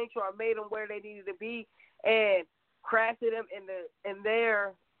full potential, or made them where they needed to be, and crafted them in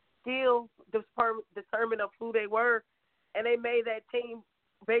their skills determined of who they were, and they made that team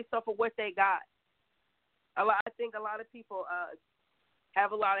based off of what they got. I think a lot of people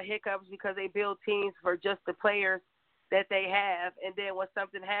have a lot of hiccups because they build teams for just the players that they have, and then when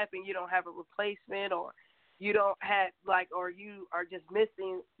something happens, you don't have a replacement, or you don't have or you are just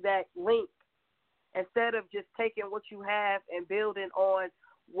missing that link. Instead of just taking what you have and building on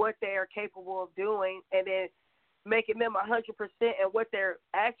what they are capable of doing, and then making them 100% and what they're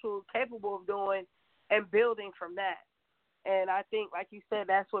actually capable of doing, and building from that. And I think, like you said,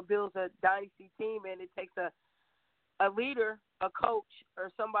 that's what builds a dynasty team, and it takes a leader, a coach, or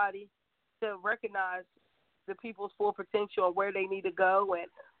somebody to recognize the people's full potential and where they need to go and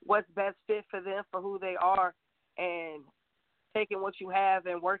what's best fit for them, for who they are, and taking what you have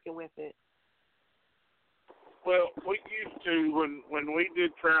and working with it. Well, we used to when we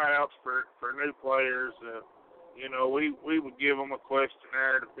did tryouts for new players. We would give them a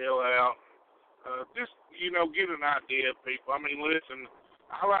questionnaire to fill out. Just get an idea of people. I mean, listen,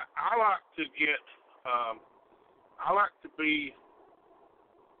 I like to get I like to be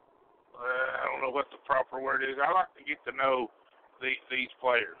I don't know what the proper word is. I like to get to know these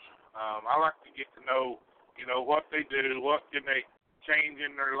players. I like to get to know what they do, what can they change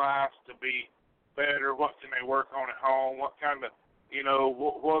in their lives to be better, what can they work on at home, what kind of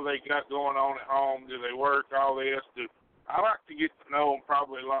what they got going on at home, do they work, all this. I like to get to know them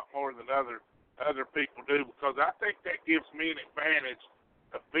probably a lot more than other people do, because I think that gives me an advantage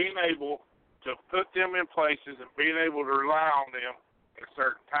of being able to put them in places and being able to rely on them at a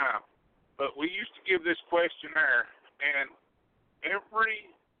certain time. But we used to give this questionnaire, and every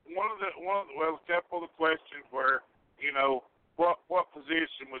a couple of the questions were, what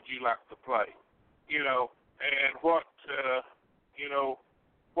position would you like to play, and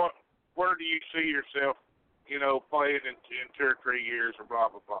where do you see yourself, playing in 2 or 3 years, or blah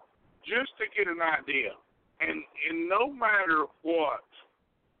blah blah, just to get an idea. And no matter what,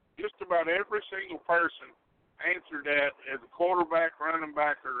 just about every single person answered that as a quarterback, running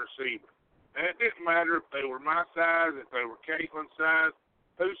back, or receiver. And it didn't matter if they were my size, if they were Caitlin's size,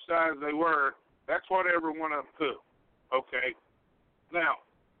 whose size they were. That's what every one of them put. Okay. Now,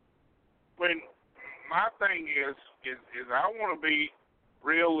 when my thing is I want to be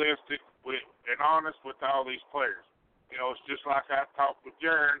realistic and honest with all these players. It's just like I talked with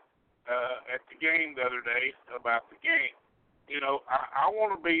Jaron at the game the other day about the game. I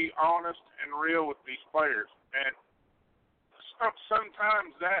want to be honest and real with these players, and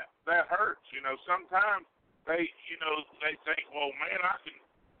sometimes that hurts. Sometimes they think, well, man, I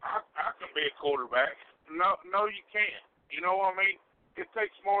can be a quarterback. No, you can't. You know what I mean? It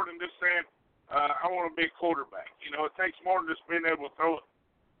takes more than just saying, I want to be a quarterback. It takes more than just being able to throw it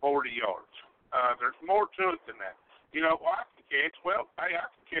 40 yards. There's more to it than that. Well, I can catch. Well, hey, I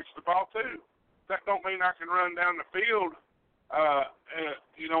can catch the ball too. That don't mean I can run down the field,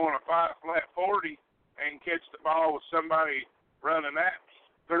 on a 5-flat 40 and catch the ball with somebody running at me.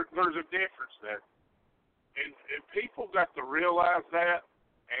 There's a difference there. And people got to realize that,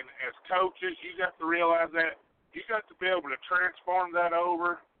 and as coaches, you got to realize that. You got to be able to transform that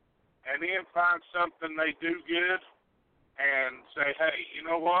over and then find something they do good and say, hey, you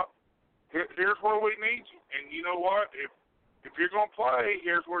know what? Here's where we need you. And you know what? If you're going to play,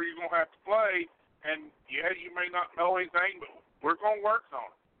 here's where you're going to have to play. And, yeah, you may not know anything, but we're going to work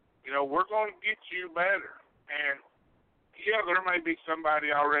on it. We're going to get you better. And, yeah, there may be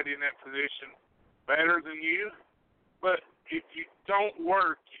somebody already in that position better than you, but if you don't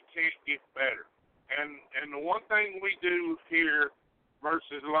work, you can't get better. And the one thing we do here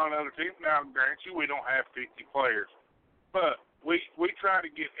versus a lot of other teams, now, grant you, we don't have 50 players, but we try to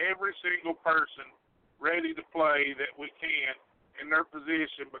get every single person ready to play that we can in their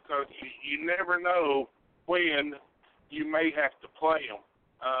position, because you never know when you may have to play them.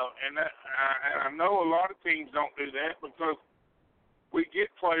 And I know a lot of teams don't do that, because we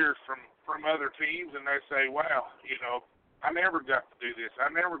get players from other teams and they say, wow, I never got to do this. I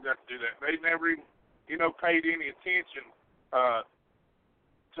never got to do that. They never even, paid any attention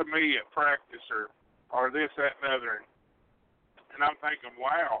to me at practice or this, that, and other. And I'm thinking,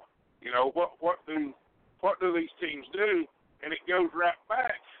 wow, what do these teams do? And it goes right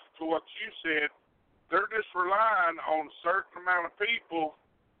back to what you said. They're just relying on a certain amount of people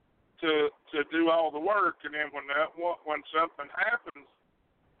to do all the work, and then when something happens,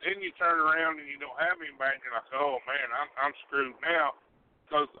 then you turn around and you don't have anybody, and you're like, oh man, I'm screwed now,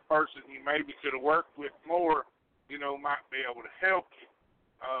 because the person you maybe could have worked with more, might be able to help you.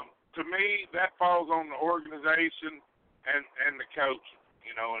 To me, that falls on the organization and the coach,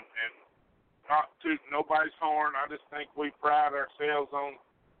 and not to nobody's horn. I just think we pride ourselves on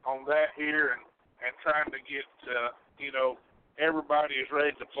that here, and trying to get everybody as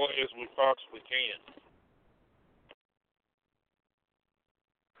ready to play as we possibly can.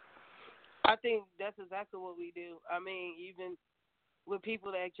 I think that's exactly what we do. I mean, even with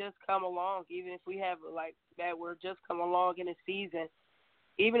people that just come along, even if we have like that we're just come along in the season,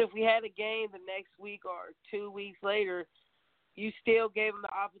 even if we had a game the next week or 2 weeks later, you still gave them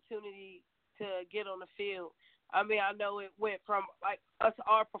the opportunity to get on the field. I mean, I know it went from like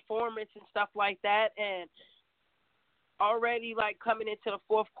our performance and stuff like that, and already like coming into the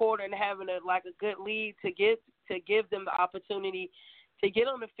fourth quarter and having a good lead to give them the opportunity to get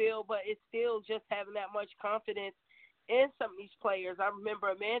on the field, but it's still just having that much confidence in some of these players. I remember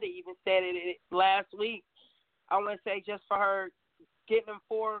Amanda even said it last week. I want to say just for her getting them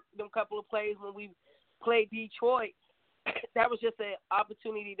couple of plays when we played Detroit, that was just an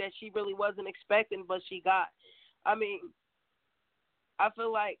opportunity that she really wasn't expecting, but she got. I mean, I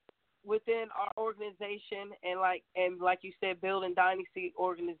feel like within our organization and like you said, building dynasty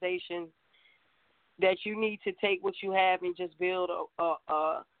organizations, that you need to take what you have and just build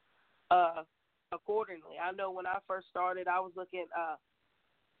accordingly. I know when I first started, I was looking.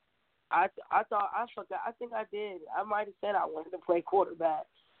 I think I did. I might have said I wanted to play quarterback.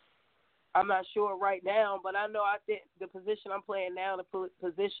 I'm not sure right now, but I know I think the position I'm playing now, the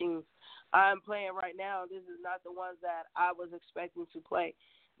positions I'm playing right now, this is not the ones that I was expecting to play.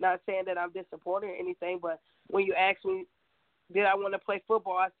 Not saying that I'm disappointed or anything, but when you ask me, did I want to play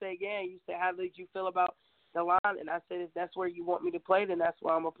football, I say, yeah. You say, how did you feel about the line? And I said, if that's where you want me to play, then that's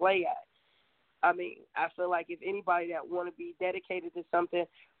where I'm going to play at. I mean, I feel like if anybody that want to be dedicated to something,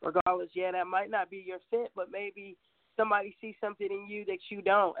 regardless, yeah, that might not be your fit, but maybe somebody sees something in you that you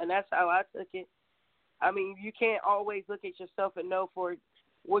don't, and that's how I took it. I mean, you can't always look at yourself and know for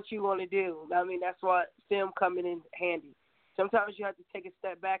what you want to do. I mean, that's why film coming in handy. Sometimes you have to take a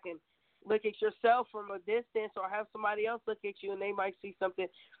step back and look at yourself from a distance, or have somebody else look at you, and they might see something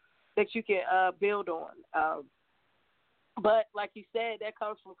that you can build on. But like you said, that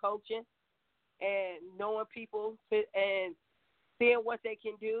comes from coaching and knowing people and seeing what they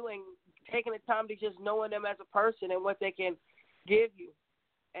can do and taking the time to just knowing them as a person and what they can give you.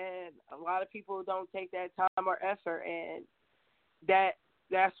 And a lot of people don't take that time or effort, and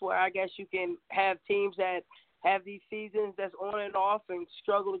that's where I guess you can have teams that have these seasons that's on and off and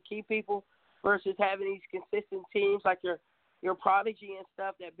struggle to keep people versus having these consistent teams like your Prodigy and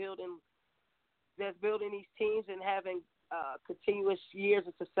stuff that's building these teams and having continuous years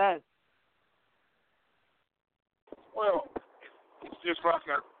of success. Well, it's just like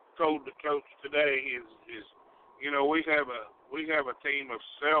I told the coach today is you know, we have a team of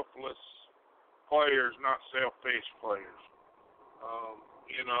selfless players, not selfish players.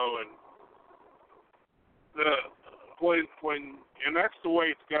 You know, and and that's the way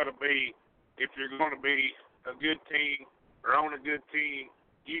it's got to be if you're going to be a good team or on a good team.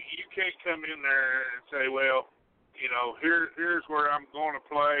 You can't come in there and say, well, you know, here's where I'm going to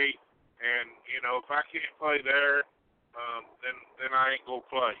play, and you know, if I can't play there, then I ain't gonna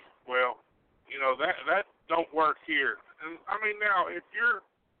play. Well, you know, that don't work here. And I mean, now if you're,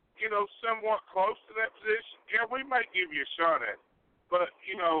 you know, somewhat close to that position, yeah, we might give you a shot at it. But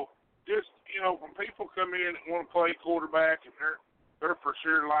you know, just you know, when people come in and want to play quarterback and they're for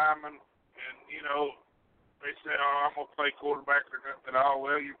sure linemen, and you know, they say, oh, I'm gonna play quarterback or nothing at all.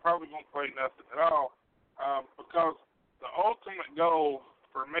 Well, you're probably gonna play nothing at all, because the ultimate goal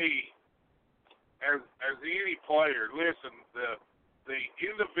for me, as any player, listen, the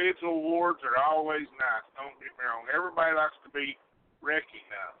individual awards are always nice. Don't get me wrong. Everybody likes to be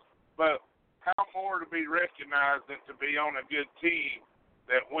recognized, but how more to be recognized than to be on a good team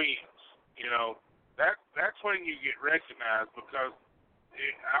that wins? You know, that's when you get recognized, because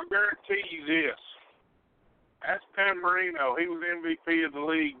I guarantee you this. Ask Pan Marino. He was MVP of the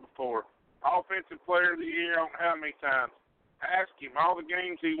league before. Offensive Player of the Year, I don't know how many times. Ask him all the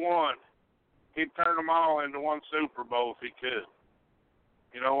games he won. He'd turn them all into one Super Bowl if he could.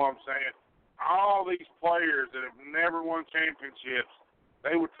 You know what I'm saying? All these players that have never won championships,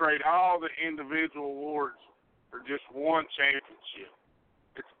 they would trade all the individual awards for just one championship.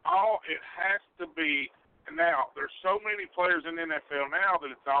 It has to be. And now there's so many players in the NFL now that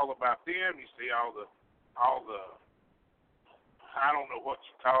it's all about them. You see all the I don't know what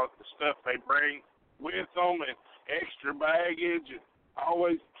you call it, the stuff they bring with them, and extra baggage, and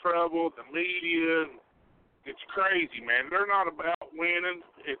always trouble with the media. It's crazy, man. They're not about winning.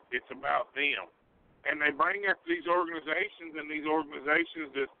 It's about them. And they bring up these organizations, and these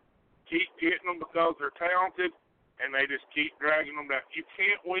organizations just keep getting them because they're talented, and they just keep dragging them down. You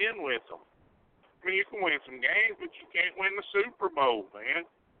can't win with them. I mean, you can win some games, but you can't win the Super Bowl, man.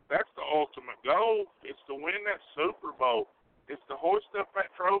 That's the ultimate goal. It's to win that Super Bowl. It's to hoist up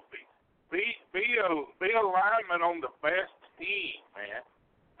that trophy. Be a lineman on the best team, man.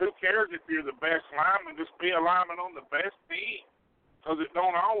 Who cares if you're the best lineman? Just be a lineman on the best team, because it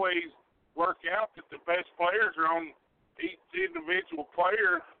don't always work out that the best players are on each individual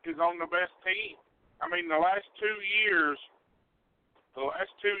player is on the best team. I mean, the last 2 years,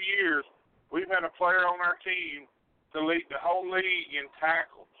 we've had a player on our team to lead the whole league in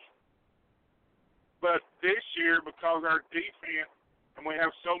tackles. But this year, because our defense, and we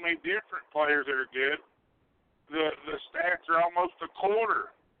have so many different players that are good, the stats are almost a quarter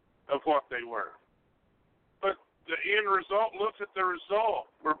of what they were. But the end result, look at the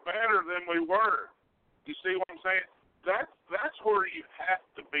result. We're better than we were. You see what I'm saying? That's where you have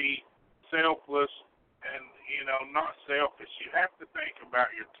to be selfless and not selfish. You have to think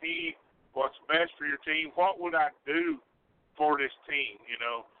about your team, what's best for your team. What would I do for this team?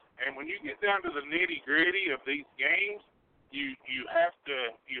 And when you get down to the nitty gritty of these games, you have to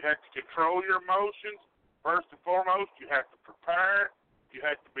control your emotions. First and foremost, you have to prepare. You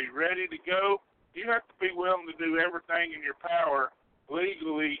have to be ready to go. You have to be willing to do everything in your power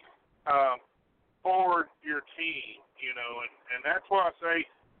legally for your team. And that's why I say,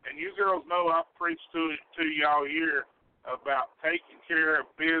 and you girls know I've preached to y'all here about taking care of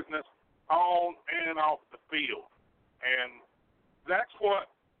business on and off the field. And that's what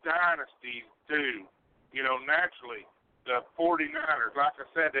dynasties do. Naturally, the 49ers, like I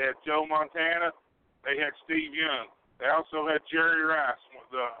said, they had Joe Montana, they had Steve Young. They also had Jerry Rice,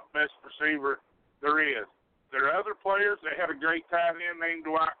 the best receiver there is. There are other players. They had a great tight end named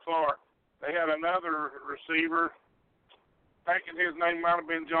Dwight Clark. They had another receiver, thinking his name might have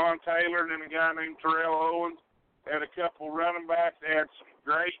been John Taylor, and then a guy named Terrell Owens. They had a couple running backs. They had some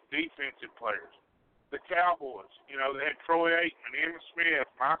great defensive players. The Cowboys, they had Troy Aikman, Emmitt Smith,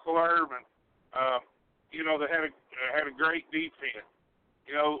 Michael Irvin. They had a great defense.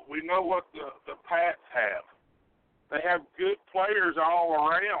 We know what the Pats have. They have good players all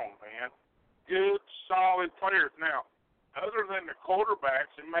around, man. Good, solid players. Now, other than the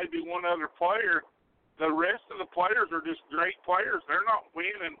quarterbacks and maybe one other player, the rest of the players are just great players. They're not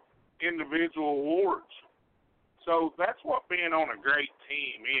winning individual awards. So that's what being on a great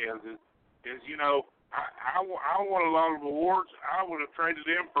team is I won a lot of awards. I would have traded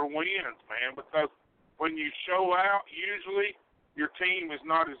them for wins, man, because when you show out, usually your team is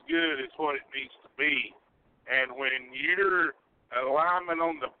not as good as what it needs to be. And when you're a lineman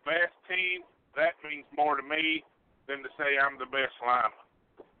on the best team, that means more to me than to say I'm the best lineman.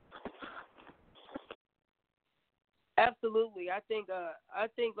 Absolutely. I think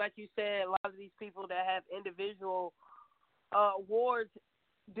like you said, a lot of these people that have individual awards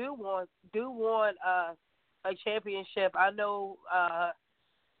do want a championship. I know.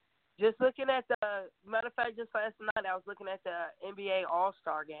 Just looking at matter of fact, just last night I was looking at the NBA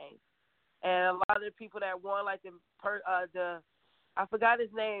All-Star game, and a lot of the people that won, like the I forgot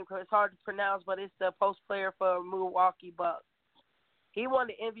his name because it's hard to pronounce, but it's the post player for Milwaukee Bucks. He won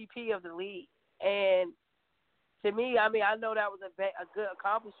the MVP of the league, and to me, I know that was a good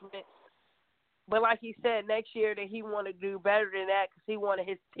accomplishment. But like he said, next year that he wanted to do better than that because he wanted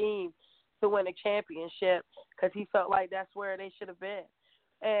his team to win a championship because he felt like that's where they should have been.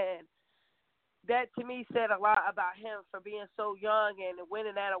 And that, to me, said a lot about him for being so young and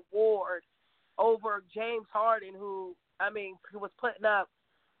winning that award over James Harden, who was putting up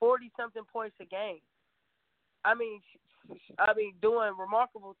 40-something points a game. Doing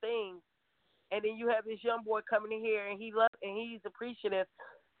remarkable things. And then you have this young boy coming in here, and he's appreciative,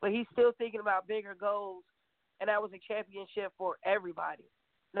 but he's still thinking about bigger goals, and that was a championship for everybody,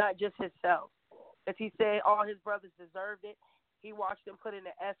 not just himself. As he said, all his brothers deserved it. He watched them put in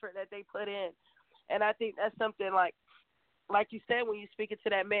the effort that they put in. And I think that's something like you said when you speaking to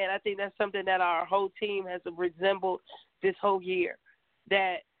that man, I think that's something that our whole team has resembled this whole year,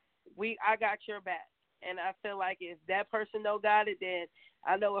 that I got your back. And I feel like if that person don't got it, then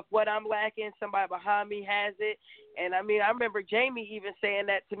I know if what I'm lacking, somebody behind me has it. And, I remember Jamie even saying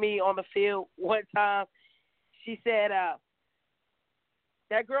that to me on the field one time. She said,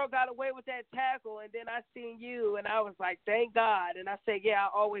 that girl got away with that tackle, and then I seen you, and I was like, thank God. And I said, yeah, I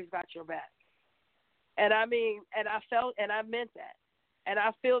always got your back. And I felt, and I meant that. And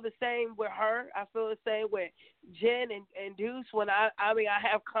I feel the same with her. I feel the same with Jen and Deuce when I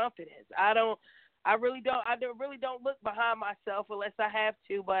have confidence. I really don't look behind myself unless I have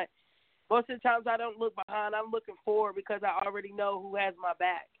to, but most of the times I don't look behind. I'm looking forward because I already know who has my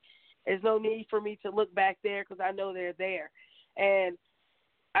back. There's no need for me to look back there because I know they're there. And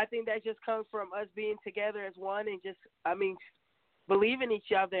I think that just comes from us being together as one and just, believing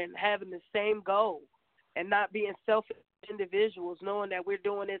each other and having the same goal and not being selfish individuals, knowing that we're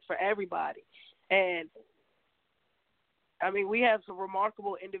doing this for everybody. And we have some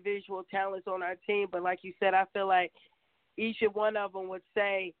remarkable individual talents on our team, but like you said, I feel like each and one of them would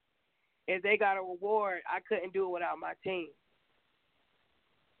say if they got a reward, I couldn't do it without my team.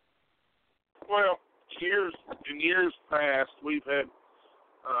 Well, in years past, we've had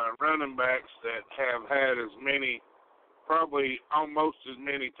running backs that have had probably almost as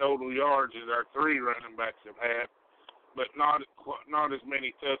many total yards as our three running backs have had, but not as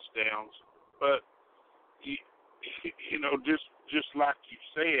many touchdowns. But just like you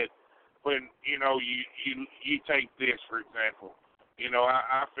said, when you take this for example,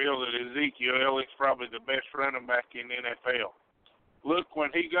 I feel that Ezekiel Elliott's probably the best running back in the NFL. Look,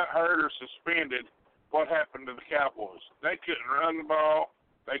 when he got hurt or suspended, what happened to the Cowboys. They couldn't run the ball.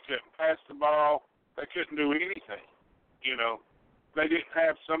 They couldn't pass the ball. They couldn't do anything. You know, they didn't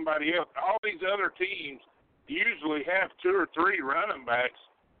have somebody else. All these other teams usually have 2 or 3 running backs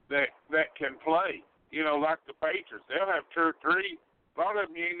that can play. You know, like the Patriots. They'll have 2 or 3. A lot of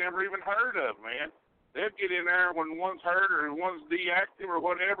them you ain't never even heard of, man. They'll get in there when one's hurt or one's deactive or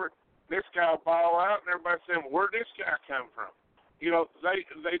whatever. This guy will ball out, and everybody saying, well, where'd this guy come from? You know,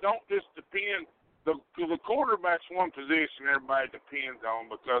 they don't just depend. The quarterback's one position everybody depends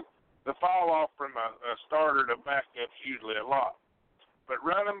on because the fall off from a starter to backup's usually a lot. But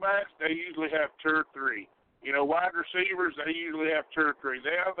running backs, they usually have 2 or 3. You know, wide receivers, they usually have 2 or 3.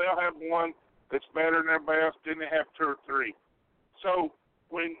 They'll have one that's better than everybody else, then they have 2 or 3. So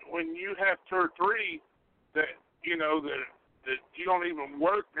when you have 2 or 3 that, you know, that you don't even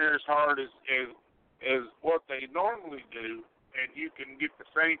work near as hard as what they normally do, and you can get the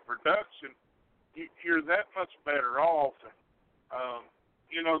same production, you're that much better off. And,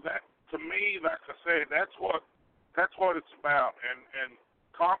 you know, that to me, like I said, that's what it's about, and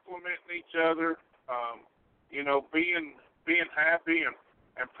complimenting each other. You know, being happy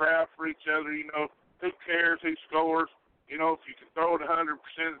and proud for each other. You know, who cares who scores? You know, if you can throw it 100%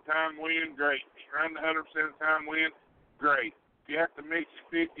 of the time, win, great. If you run 100% of the time, win, great. If you have to mix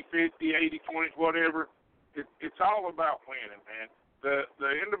 50-50, 80-20, whatever, it's all about winning, man.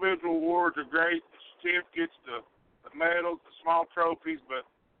 The individual awards are great, the certificates, the medals, the small trophies, but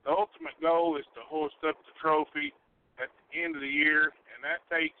the ultimate goal is to hoist up the trophy at the end of the year, and that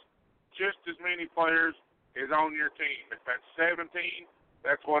takes just as many players as on your team. If that's 17,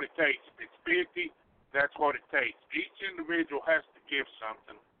 that's what it takes. If it's 50, that's what it takes. Each individual has to give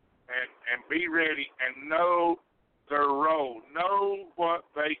something and be ready and know their role, know what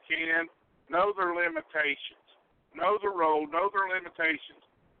they can, know their limitations, know the role, know their limitations,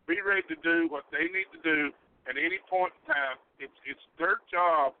 be ready to do what they need to do at any point in time. It's their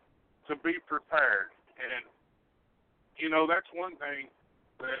job to be prepared. And, you know, that's one thing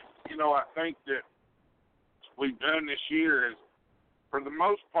that, you know, I think that we've done this year is, for the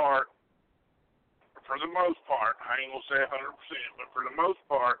most part, I ain't going to say 100%, but for the most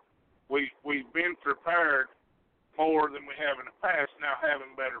part, we've been prepared more than we have in the past. Now,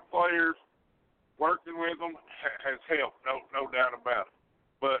 having better players, working with them has helped, no doubt about it.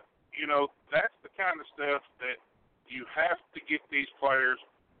 But, you know, that's the kind of stuff that you have to get these players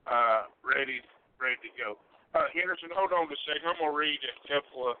ready to go. Henderson, hold on a second. I'm going to read a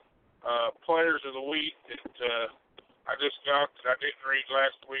couple of players of the week that I just got that I didn't read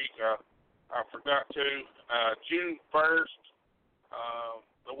last week. I forgot to. June 1st,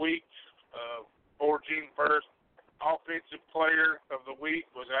 the week for June 1st, Offensive Player of the Week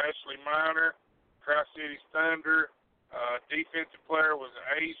was Ashley Miner, Tri-Cities Thunder. Defensive Player was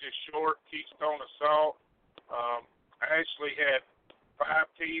Asia Short, Keystone Assault. Ashley had 5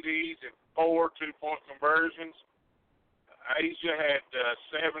 TDs and 4 2-point conversions. Asia had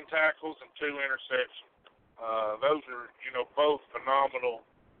 7 tackles and 2 interceptions. Those are, you know, both phenomenal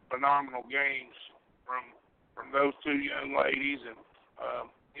games from those 2 young ladies, and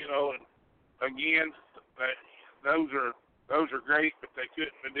you know, and again, those are great, but they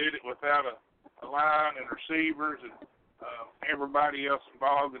couldn't have did it without a line and receivers and everybody else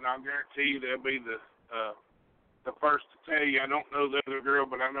involved. And I'll guarantee you they'll be the first to tell you. I don't know the other girl,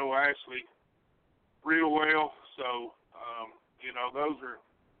 but I know Ashley real well. So you know, those are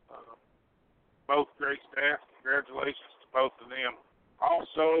both great staff. Congratulations to both of them.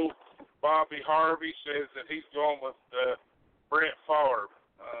 Also, Bobby Harvey says that he's going with Brett Favre.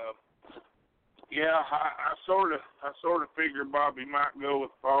 Yeah, I sort of figured Bobby might go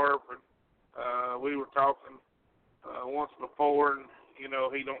with Favre. We were talking once before, and you know,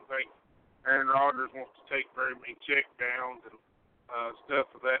 he don't think Aaron Rodgers wants to take very many check downs and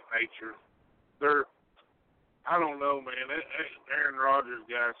stuff of that nature. I don't know, man. Aaron Rodgers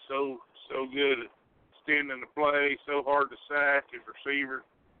guy's so good at extending the play, so hard to sack his receivers.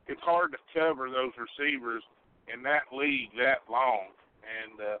 It's hard to cover those receivers in that league that long.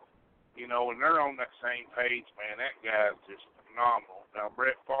 And, you know, when they're on that same page, man, that guy's just phenomenal. Now,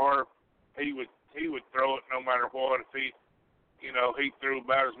 Brett Favre, he would throw it no matter what. If he threw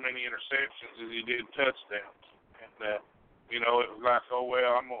about as many interceptions as he did touchdowns. And, you know, it was like, oh,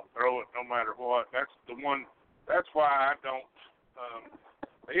 well, I'm going to throw it no matter what. That's why I don't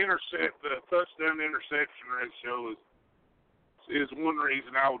the touchdown interception ratio is one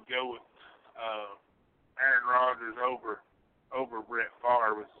reason I would go with Aaron Rodgers over Brett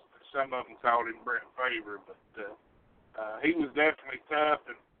Favre. Some of them called him Brett Favre, but he was definitely tough,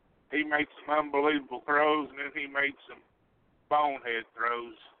 and he made some unbelievable throws, and then he made some bonehead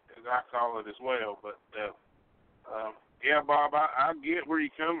throws as I call it as well. But yeah, Bob, I get where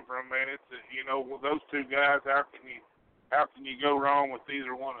you're coming from, man. It's with those two guys, how can you go wrong with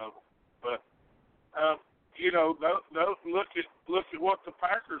either one of them? But look at what the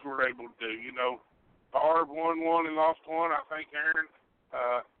Packers were able to do. Favre won one and lost one. I think Aaron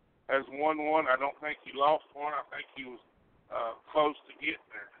has won one. I don't think he lost one. I think he was close to getting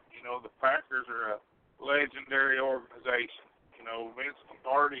there. The Packers are a legendary organization. Vince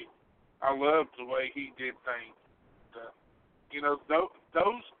Lombardi, I loved the way he did things.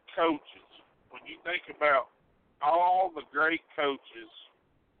 Those coaches, when you think about all the great coaches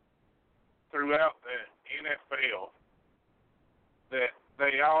throughout the NFL, that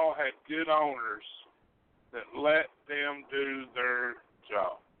they all had good owners that let them do their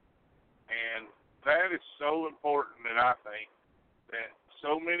job. And that is so important that I think that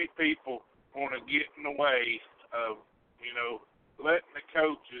so many people want to get in the way of, letting the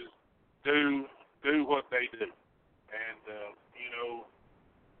coaches do what they do. And,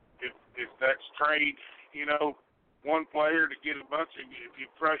 if that's trade, one player to get a bunch of,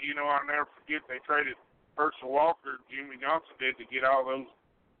 I'll never forget they traded Herschel Walker, Jimmy Johnson did, to get all those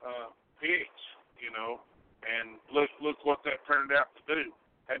picks, and look what that turned out to do.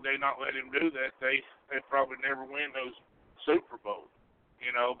 Had they not let him do that, they'd probably never win those Super Bowls,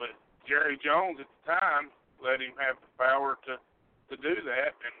 but Jerry Jones at the time let him have the power to do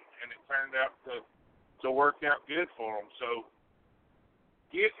that, and it turned out to work out good for him. So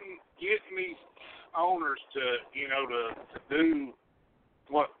getting these owners to do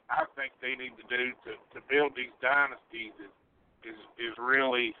what I think they need to do to build these dynasties is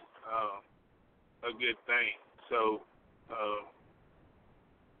really a good thing. So,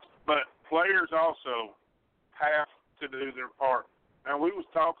 but players also have to do their part. Now, we was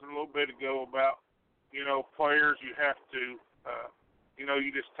talking a little bit ago about, players, you have to,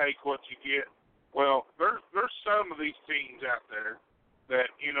 you just take what you get. Well, there's some of these teams out there that,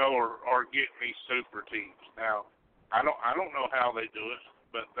 are getting these super teams. Now, I don't know how they do it,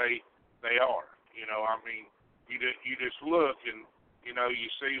 but they are. You just look and, you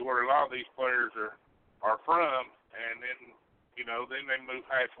see where a lot of these players are from, and then, then they move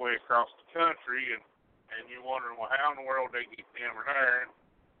halfway across the country, and you're wondering, well, how in the world they get them or there?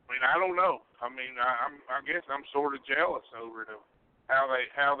 I don't know. I guess I'm sort of jealous over them, how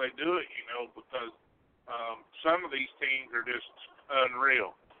they do it, because some of these teams are just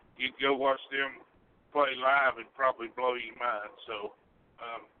unreal. You'd go watch them play live and probably blow your mind. So,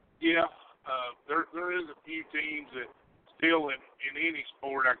 there is a few teams that still in any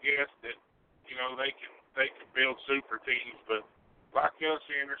sport, I guess, that they can build super teams. But like us,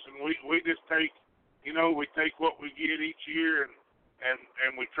 Anderson, we just take we take what we get each year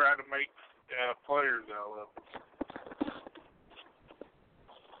and we try to make players out of it.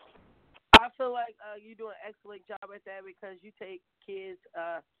 I feel like you do an excellent job at that because you take kids,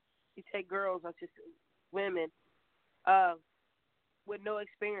 you take girls, or just women, with no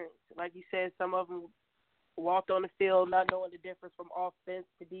experience. Like you said, some of them walked on the field not knowing the difference from offense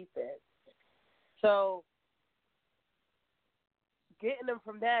to defense. So getting them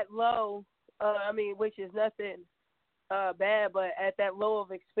from that low, which is nothing bad, but at that low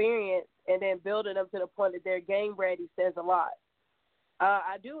of experience and then building them to the point that they're game ready says a lot.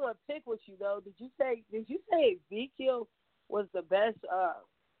 I do want to pick with you though. Did you say Ezekiel was the best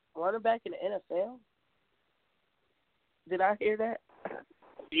running back in the NFL? Did I hear that?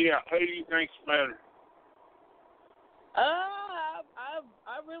 Yeah. Who do you think's better?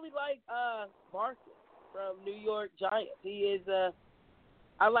 I really like Barkley from New York Giants. He is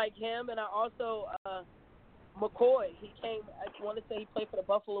I like him, and I also McCoy. I want to say he played for the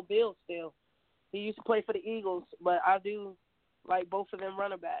Buffalo Bills still. He used to play for the Eagles, but I do like both of them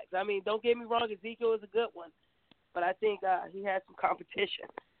running backs. Don't get me wrong, Ezekiel is a good one, but I think he has some competition.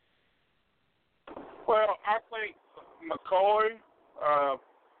 Well, I think McCoy,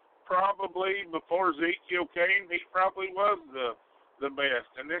 probably before Ezekiel came, he probably was the best.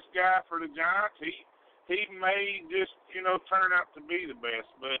 And this guy for the Giants, he may just, turn out to be the best.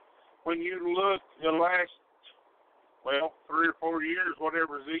 But when you look the last, 3 or 4 years,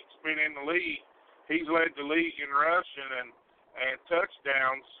 whatever Zeke's been in the league, he's led the league in rushing and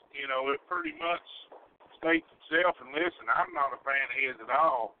touchdowns. It pretty much states itself. And listen, I'm not a fan of his at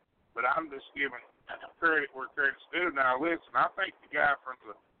all, but I'm just giving credit where credit's due. Now, listen, I think the guy from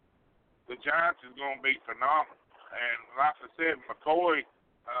the Giants is going to be phenomenal. And like I said, McCoy,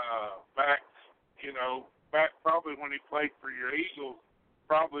 back probably when he played for your Eagles,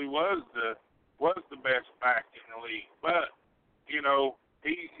 probably was the best back in the league. But, he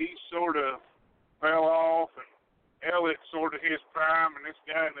sort of fell off, Elliott's sort of his prime, and this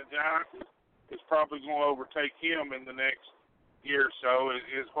guy in the Giants is probably going to overtake him in the next year or so.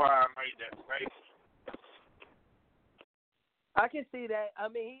 Is why I made that statement. I can see that. I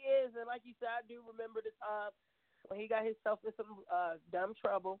mean, he is, and like you said, I do remember the time when he got himself in some dumb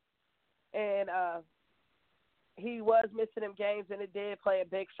trouble, and he was missing them games, and it did play a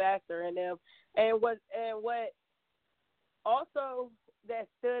big factor in them. And what also that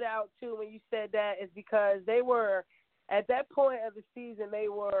stood out too when you said that is because they were at that point of the season, they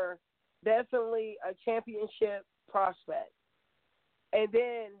were definitely a championship prospect, and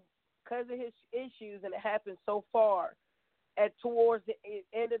then because of his issues, and it happened so far. Towards the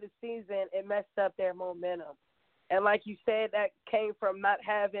end of the season, it messed up their momentum. And like you said, that came from not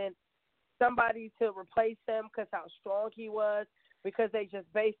having somebody to replace him because how strong he was, because they just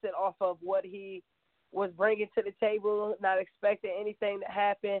based it off of what he was bringing to the table, not expecting anything to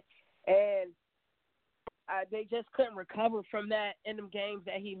happen. And they just couldn't recover from that in them games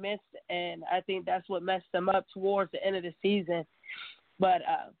that he missed. And I think that's what messed them up towards the end of the season. But,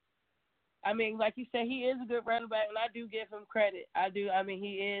 I mean, like you said, he is a good running back, and I do give him credit. I do. I mean,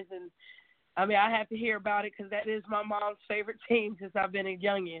 he is. And, I mean, I have to hear about it because that is my mom's favorite team since I've been a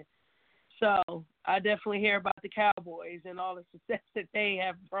youngin'. So I definitely hear about the Cowboys and all the success that they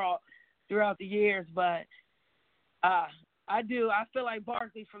have brought throughout the years. But I do. I feel like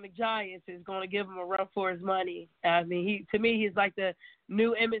Barkley from the Giants is going to give him a run for his money. I mean, to me, he's like the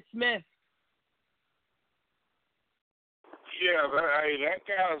new Emmitt Smith. Yeah,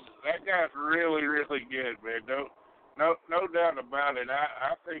 that guy's really, really good, man. No doubt about it.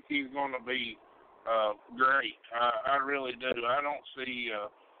 I think he's going to be great. I really do. I don't see,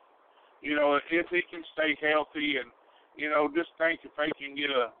 if he can stay healthy and, just think if they can get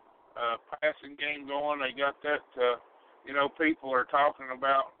a passing game going, they got that. People are talking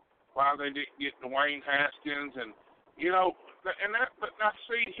about why they didn't get Dwayne Haskins and But now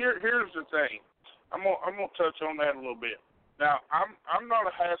see, here's the thing. I'm gonna touch on that a little bit. Now, I'm not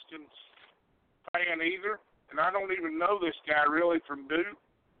a Haskins fan either, and I don't even know this guy really from Duke.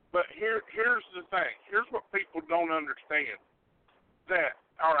 But here's the thing. Here's what people don't understand. That,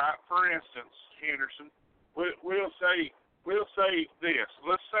 all right, for instance, Henderson, we'll say this.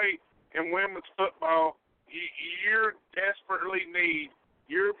 Let's say in women's football, your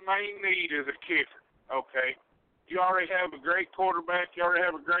main need is a kicker, okay? You already have a great quarterback. You already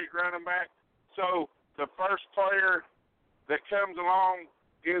have a great running back. So the first player that comes along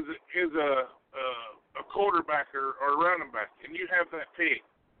is a quarterback or a running back, and you have that pick.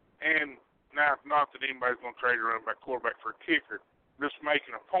 And now, not that anybody's going to trade a running back quarterback for a kicker. I'm just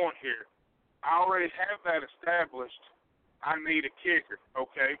making a point here. I already have that established. I need a kicker,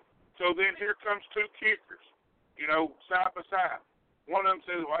 okay? So then here comes two kickers, side by side. One of them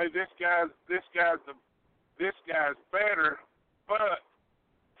says, "Well, hey, this guy's better, but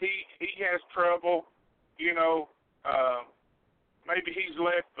he has trouble, maybe he's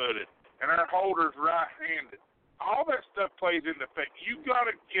left-footed, and our holder's right-handed." All that stuff plays into effect. You got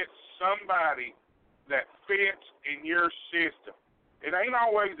to get somebody that fits in your system. It ain't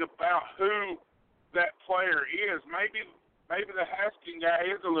always about who that player is. Maybe the Haskins guy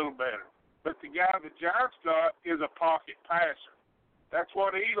is a little better, but the guy the Giants got is a pocket passer. That's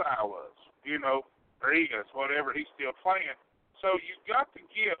what Eli was, or he is, whatever, he's still playing. So you've got to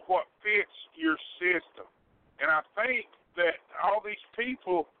get what fits your system. And I think that all these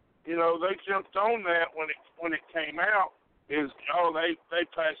people, they jumped on that when it came out, is, they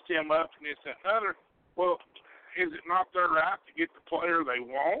passed him up and this and another. Well, is it not their right to get the player they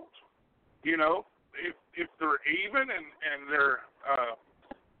want? If they're even and they're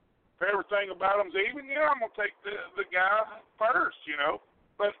if everything about them's even, I'm gonna take the guy first,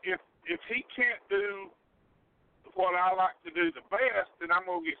 But if he can't do what I like to do the best, then I'm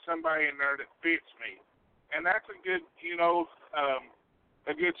gonna get somebody in there that fits me, and that's a good,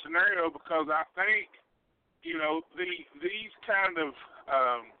 a good scenario because I think, these kind of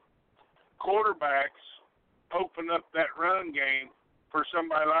quarterbacks open up that run game for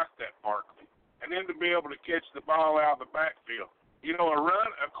somebody like that Barkley, and then to be able to catch the ball out of the backfield.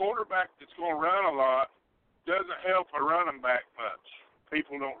 A quarterback that's going to run a lot doesn't help a running back much.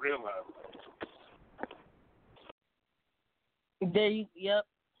 People don't realize that. Yep,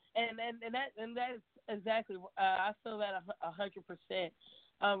 and that's exactly. I feel that 100%.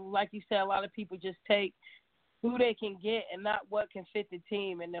 Like you said, a lot of people just take who they can get and not what can fit the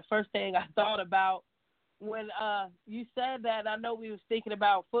team. And the first thing I thought about when you said that, I know we was thinking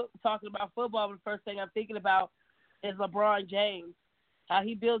about talking about football, but the first thing I'm thinking about is LeBron James. How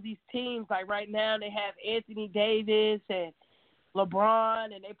he builds these teams. Like right now they have Anthony Davis and LeBron,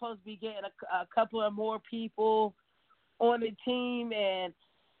 and they're supposed to be getting a couple of more people on the team. And,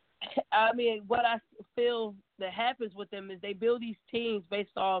 I mean, what I feel that happens with them is they build these teams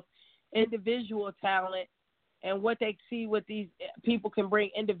based off individual talent and what they see what these people can bring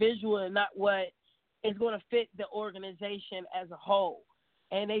individual and not what is going to fit the organization as a whole.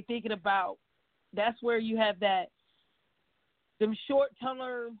 And they thinking about that's where you have that them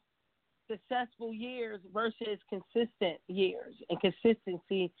short-term successful years versus consistent years and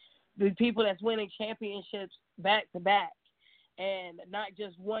consistency. The people that's winning championships back to back and not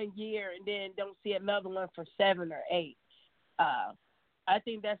just 1 year and then don't see another one for 7 or 8. I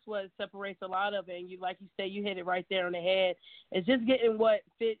think that's what separates a lot of it. And you, like you say, you hit it right there on the head. It's just getting what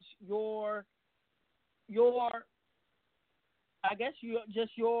fits your I guess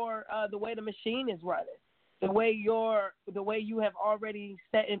the way the machine is running, the way you have already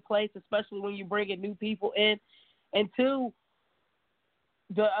set in place, especially when you bring in new people in, and two,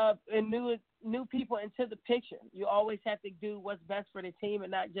 new people into the picture. You always have to do what's best for the team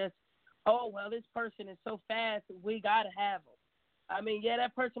and not just, oh well, this person is so fast, we gotta have them. I mean, yeah,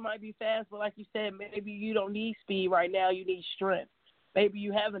 that person might be fast, but like you said, maybe you don't need speed right now. You need strength. Maybe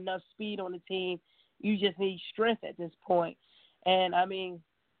you have enough speed on the team. You just need strength at this point. And, I mean,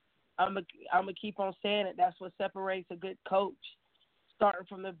 I'm gonna keep on saying it. That's what separates a good coach, starting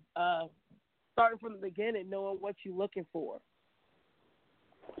from the beginning, knowing what you're looking for.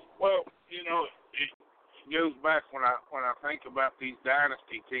 Well, you know, it goes back when I think about these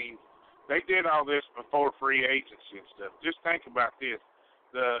dynasty teams. They did all this before free agency and stuff. Just think about this: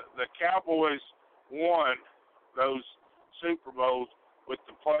 the Cowboys won those Super Bowls with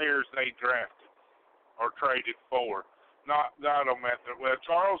the players they drafted or traded for. Not on method. Well,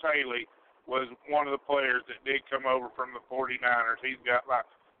 Charles Haley was one of the players that did come over from the 49ers. He's got like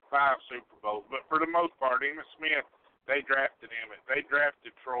 5 Super Bowls. But for the most part, Emmitt Smith, they drafted Emmitt. They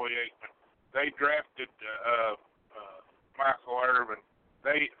drafted Troy Aikman. They drafted Michael Irvin.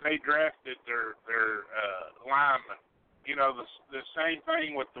 They drafted their linemen. You know, the same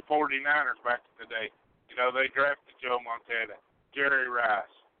thing with the 49ers back in the day. You know, they drafted Joe Montana, Jerry Rice,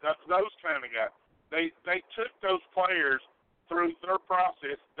 those kind of guys. They took those players through their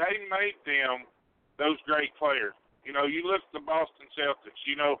process. They made them those great players. You know, you look at the Boston Celtics.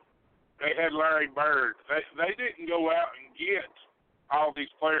 You know, they had Larry Bird. They didn't go out and get all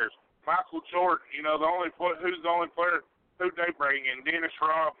these players. Michael Jordan. You know, who's the only player who'd they bring in? Dennis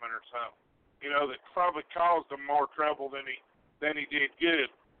Rodman or something. You know, that probably caused them more trouble than he did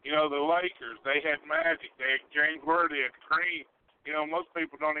good. You know, the Lakers. They had Magic. They had James Worthy. They had Kareem. You know, most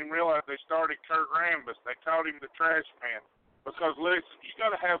people don't even realize they started Kurt Rambis. They called him the trash man. Because, listen, you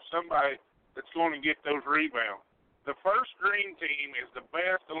got to have somebody that's going to get those rebounds. The first green team is the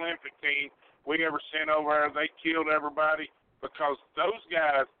best Olympic team we ever sent over there. They killed everybody because those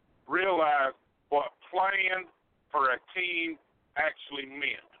guys realized what playing for a team actually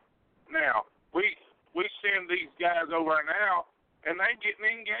meant. Now, we send these guys over now, and they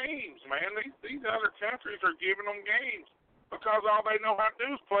getting in games, man. These other countries are giving them games. Because all they know how to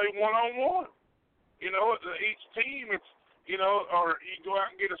do is play one-on-one. You know, each team, it's, you know, or you go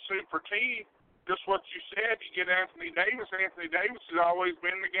out and get a super team, just what you said, you get Anthony Davis. Anthony Davis has always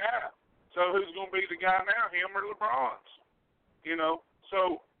been the guy. So who's going to be the guy now, him or LeBron's? You know,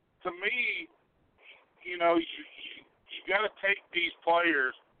 so to me, you know, you got to take these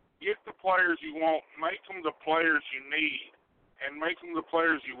players, get the players you want, make them the players you need, and make them the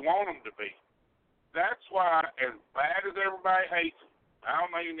players you want them to be. That's why, as bad as everybody hates them, I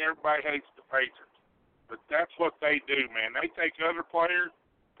don't mean everybody hates the Patriots, but that's what they do, man. They take other players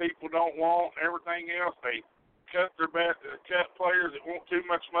people don't want, everything else. They cut players that want too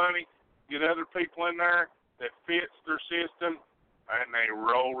much money, get other people in there that fits their system, and they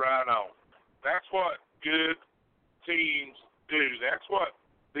roll right on. That's what good teams do. That's what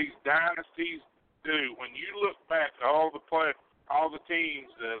these dynasties do. When you look back at all the teams,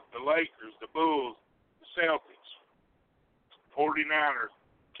 the Lakers, the Bulls, the Celtics, 49ers,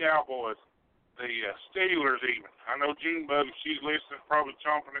 Cowboys, the Steelers even. I know Junebug, if she's listening, probably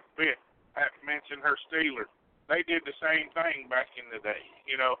chomping at the bit. I have to mention her Steelers. They did the same thing back in the day,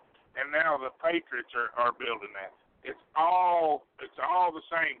 you know, and now the Patriots are building that. It's all the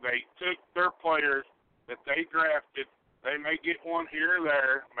same. They took their players that they drafted. They may get one here or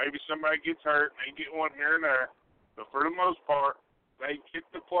there. Maybe somebody gets hurt, and they get one here and there. But for the most part, they get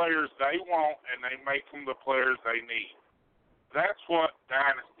the players they want, and they make them the players they need. That's what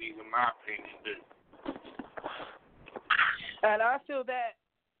dynasties, in my opinion, do. And I feel that,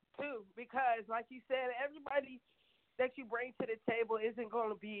 too, because, like you said, everybody that you bring to the table isn't going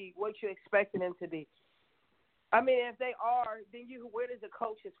to be what you're expecting them to be. I mean, if they are, then what is the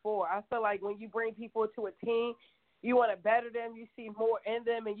coaches for? I feel like when you bring people to a team, You want to better them. You see more in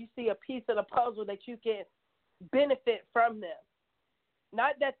them, and you see a piece of the puzzle that you can benefit from them.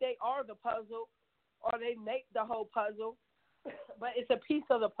 Not that they are the puzzle or they make the whole puzzle, but it's a piece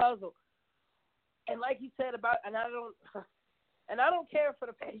of the puzzle. And like you said and I don't care for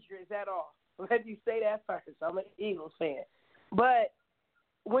the Patriots at all. Let me say that first. I'm an Eagles fan. But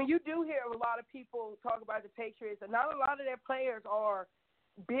when you do hear a lot of people talk about the Patriots, and not a lot of their players are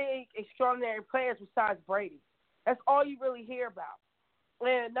big, extraordinary players besides Brady. That's all you really hear about.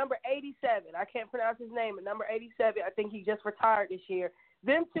 And number 87, I can't pronounce his name, but number 87, I think he just retired this year.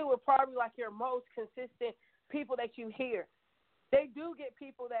 Them two are probably like your most consistent people that you hear. They do get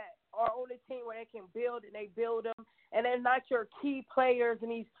people that are on the team where they can build, and they build them, and they're not your key players,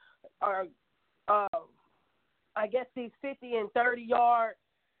 and these are, I guess, these 50 and 30-yard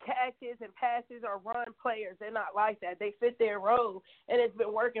catches and passes or run players. They're not like that. They fit their role, and it's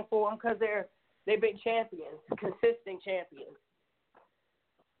been working for them because they've been champions, consistent champions.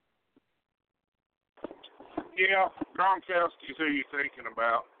 Yeah, Gronkowski's who you're thinking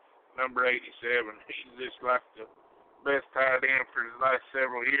about, number 87. He's just like the best tight end for the last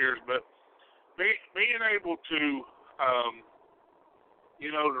several years. But being able to,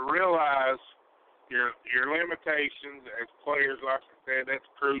 to realize your limitations as players, like I said, that's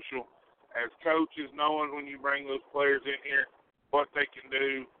crucial. As coaches, knowing when you bring those players in here, what they can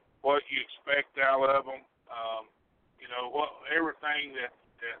do, what you expect out of them, everything that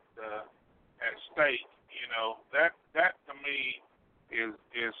at stake. That to me is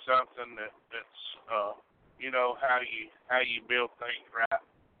something that's how you build things right.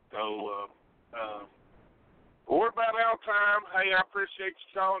 So we're about out of time. Hey, I appreciate you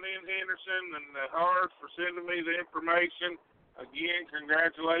calling in, Henderson, and Hard for sending me the information. Again,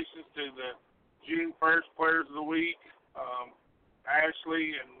 congratulations to the June 1st Players of the Week,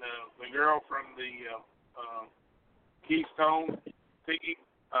 Ashley and the girl from the Keystone team.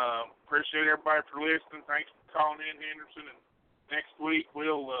 Appreciate everybody for listening. Thanks for calling in, Henderson. And next week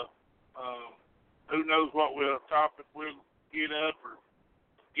we'll who knows what topic we'll get up or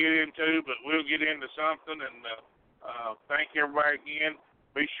get into, but we'll get into something. And thank everybody again.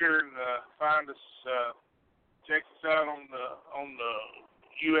 Be sure and find us. Check us out on the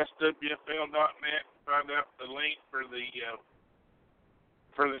uswfl.net. Find out the link for the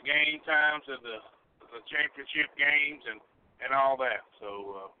game times of the championship games and all that.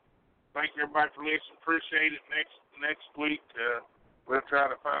 So thank everybody for listening. Appreciate it. Next week we'll try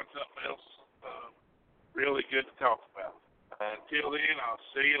to find something else really good to talk about. Until then, I'll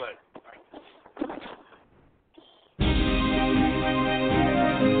see you later.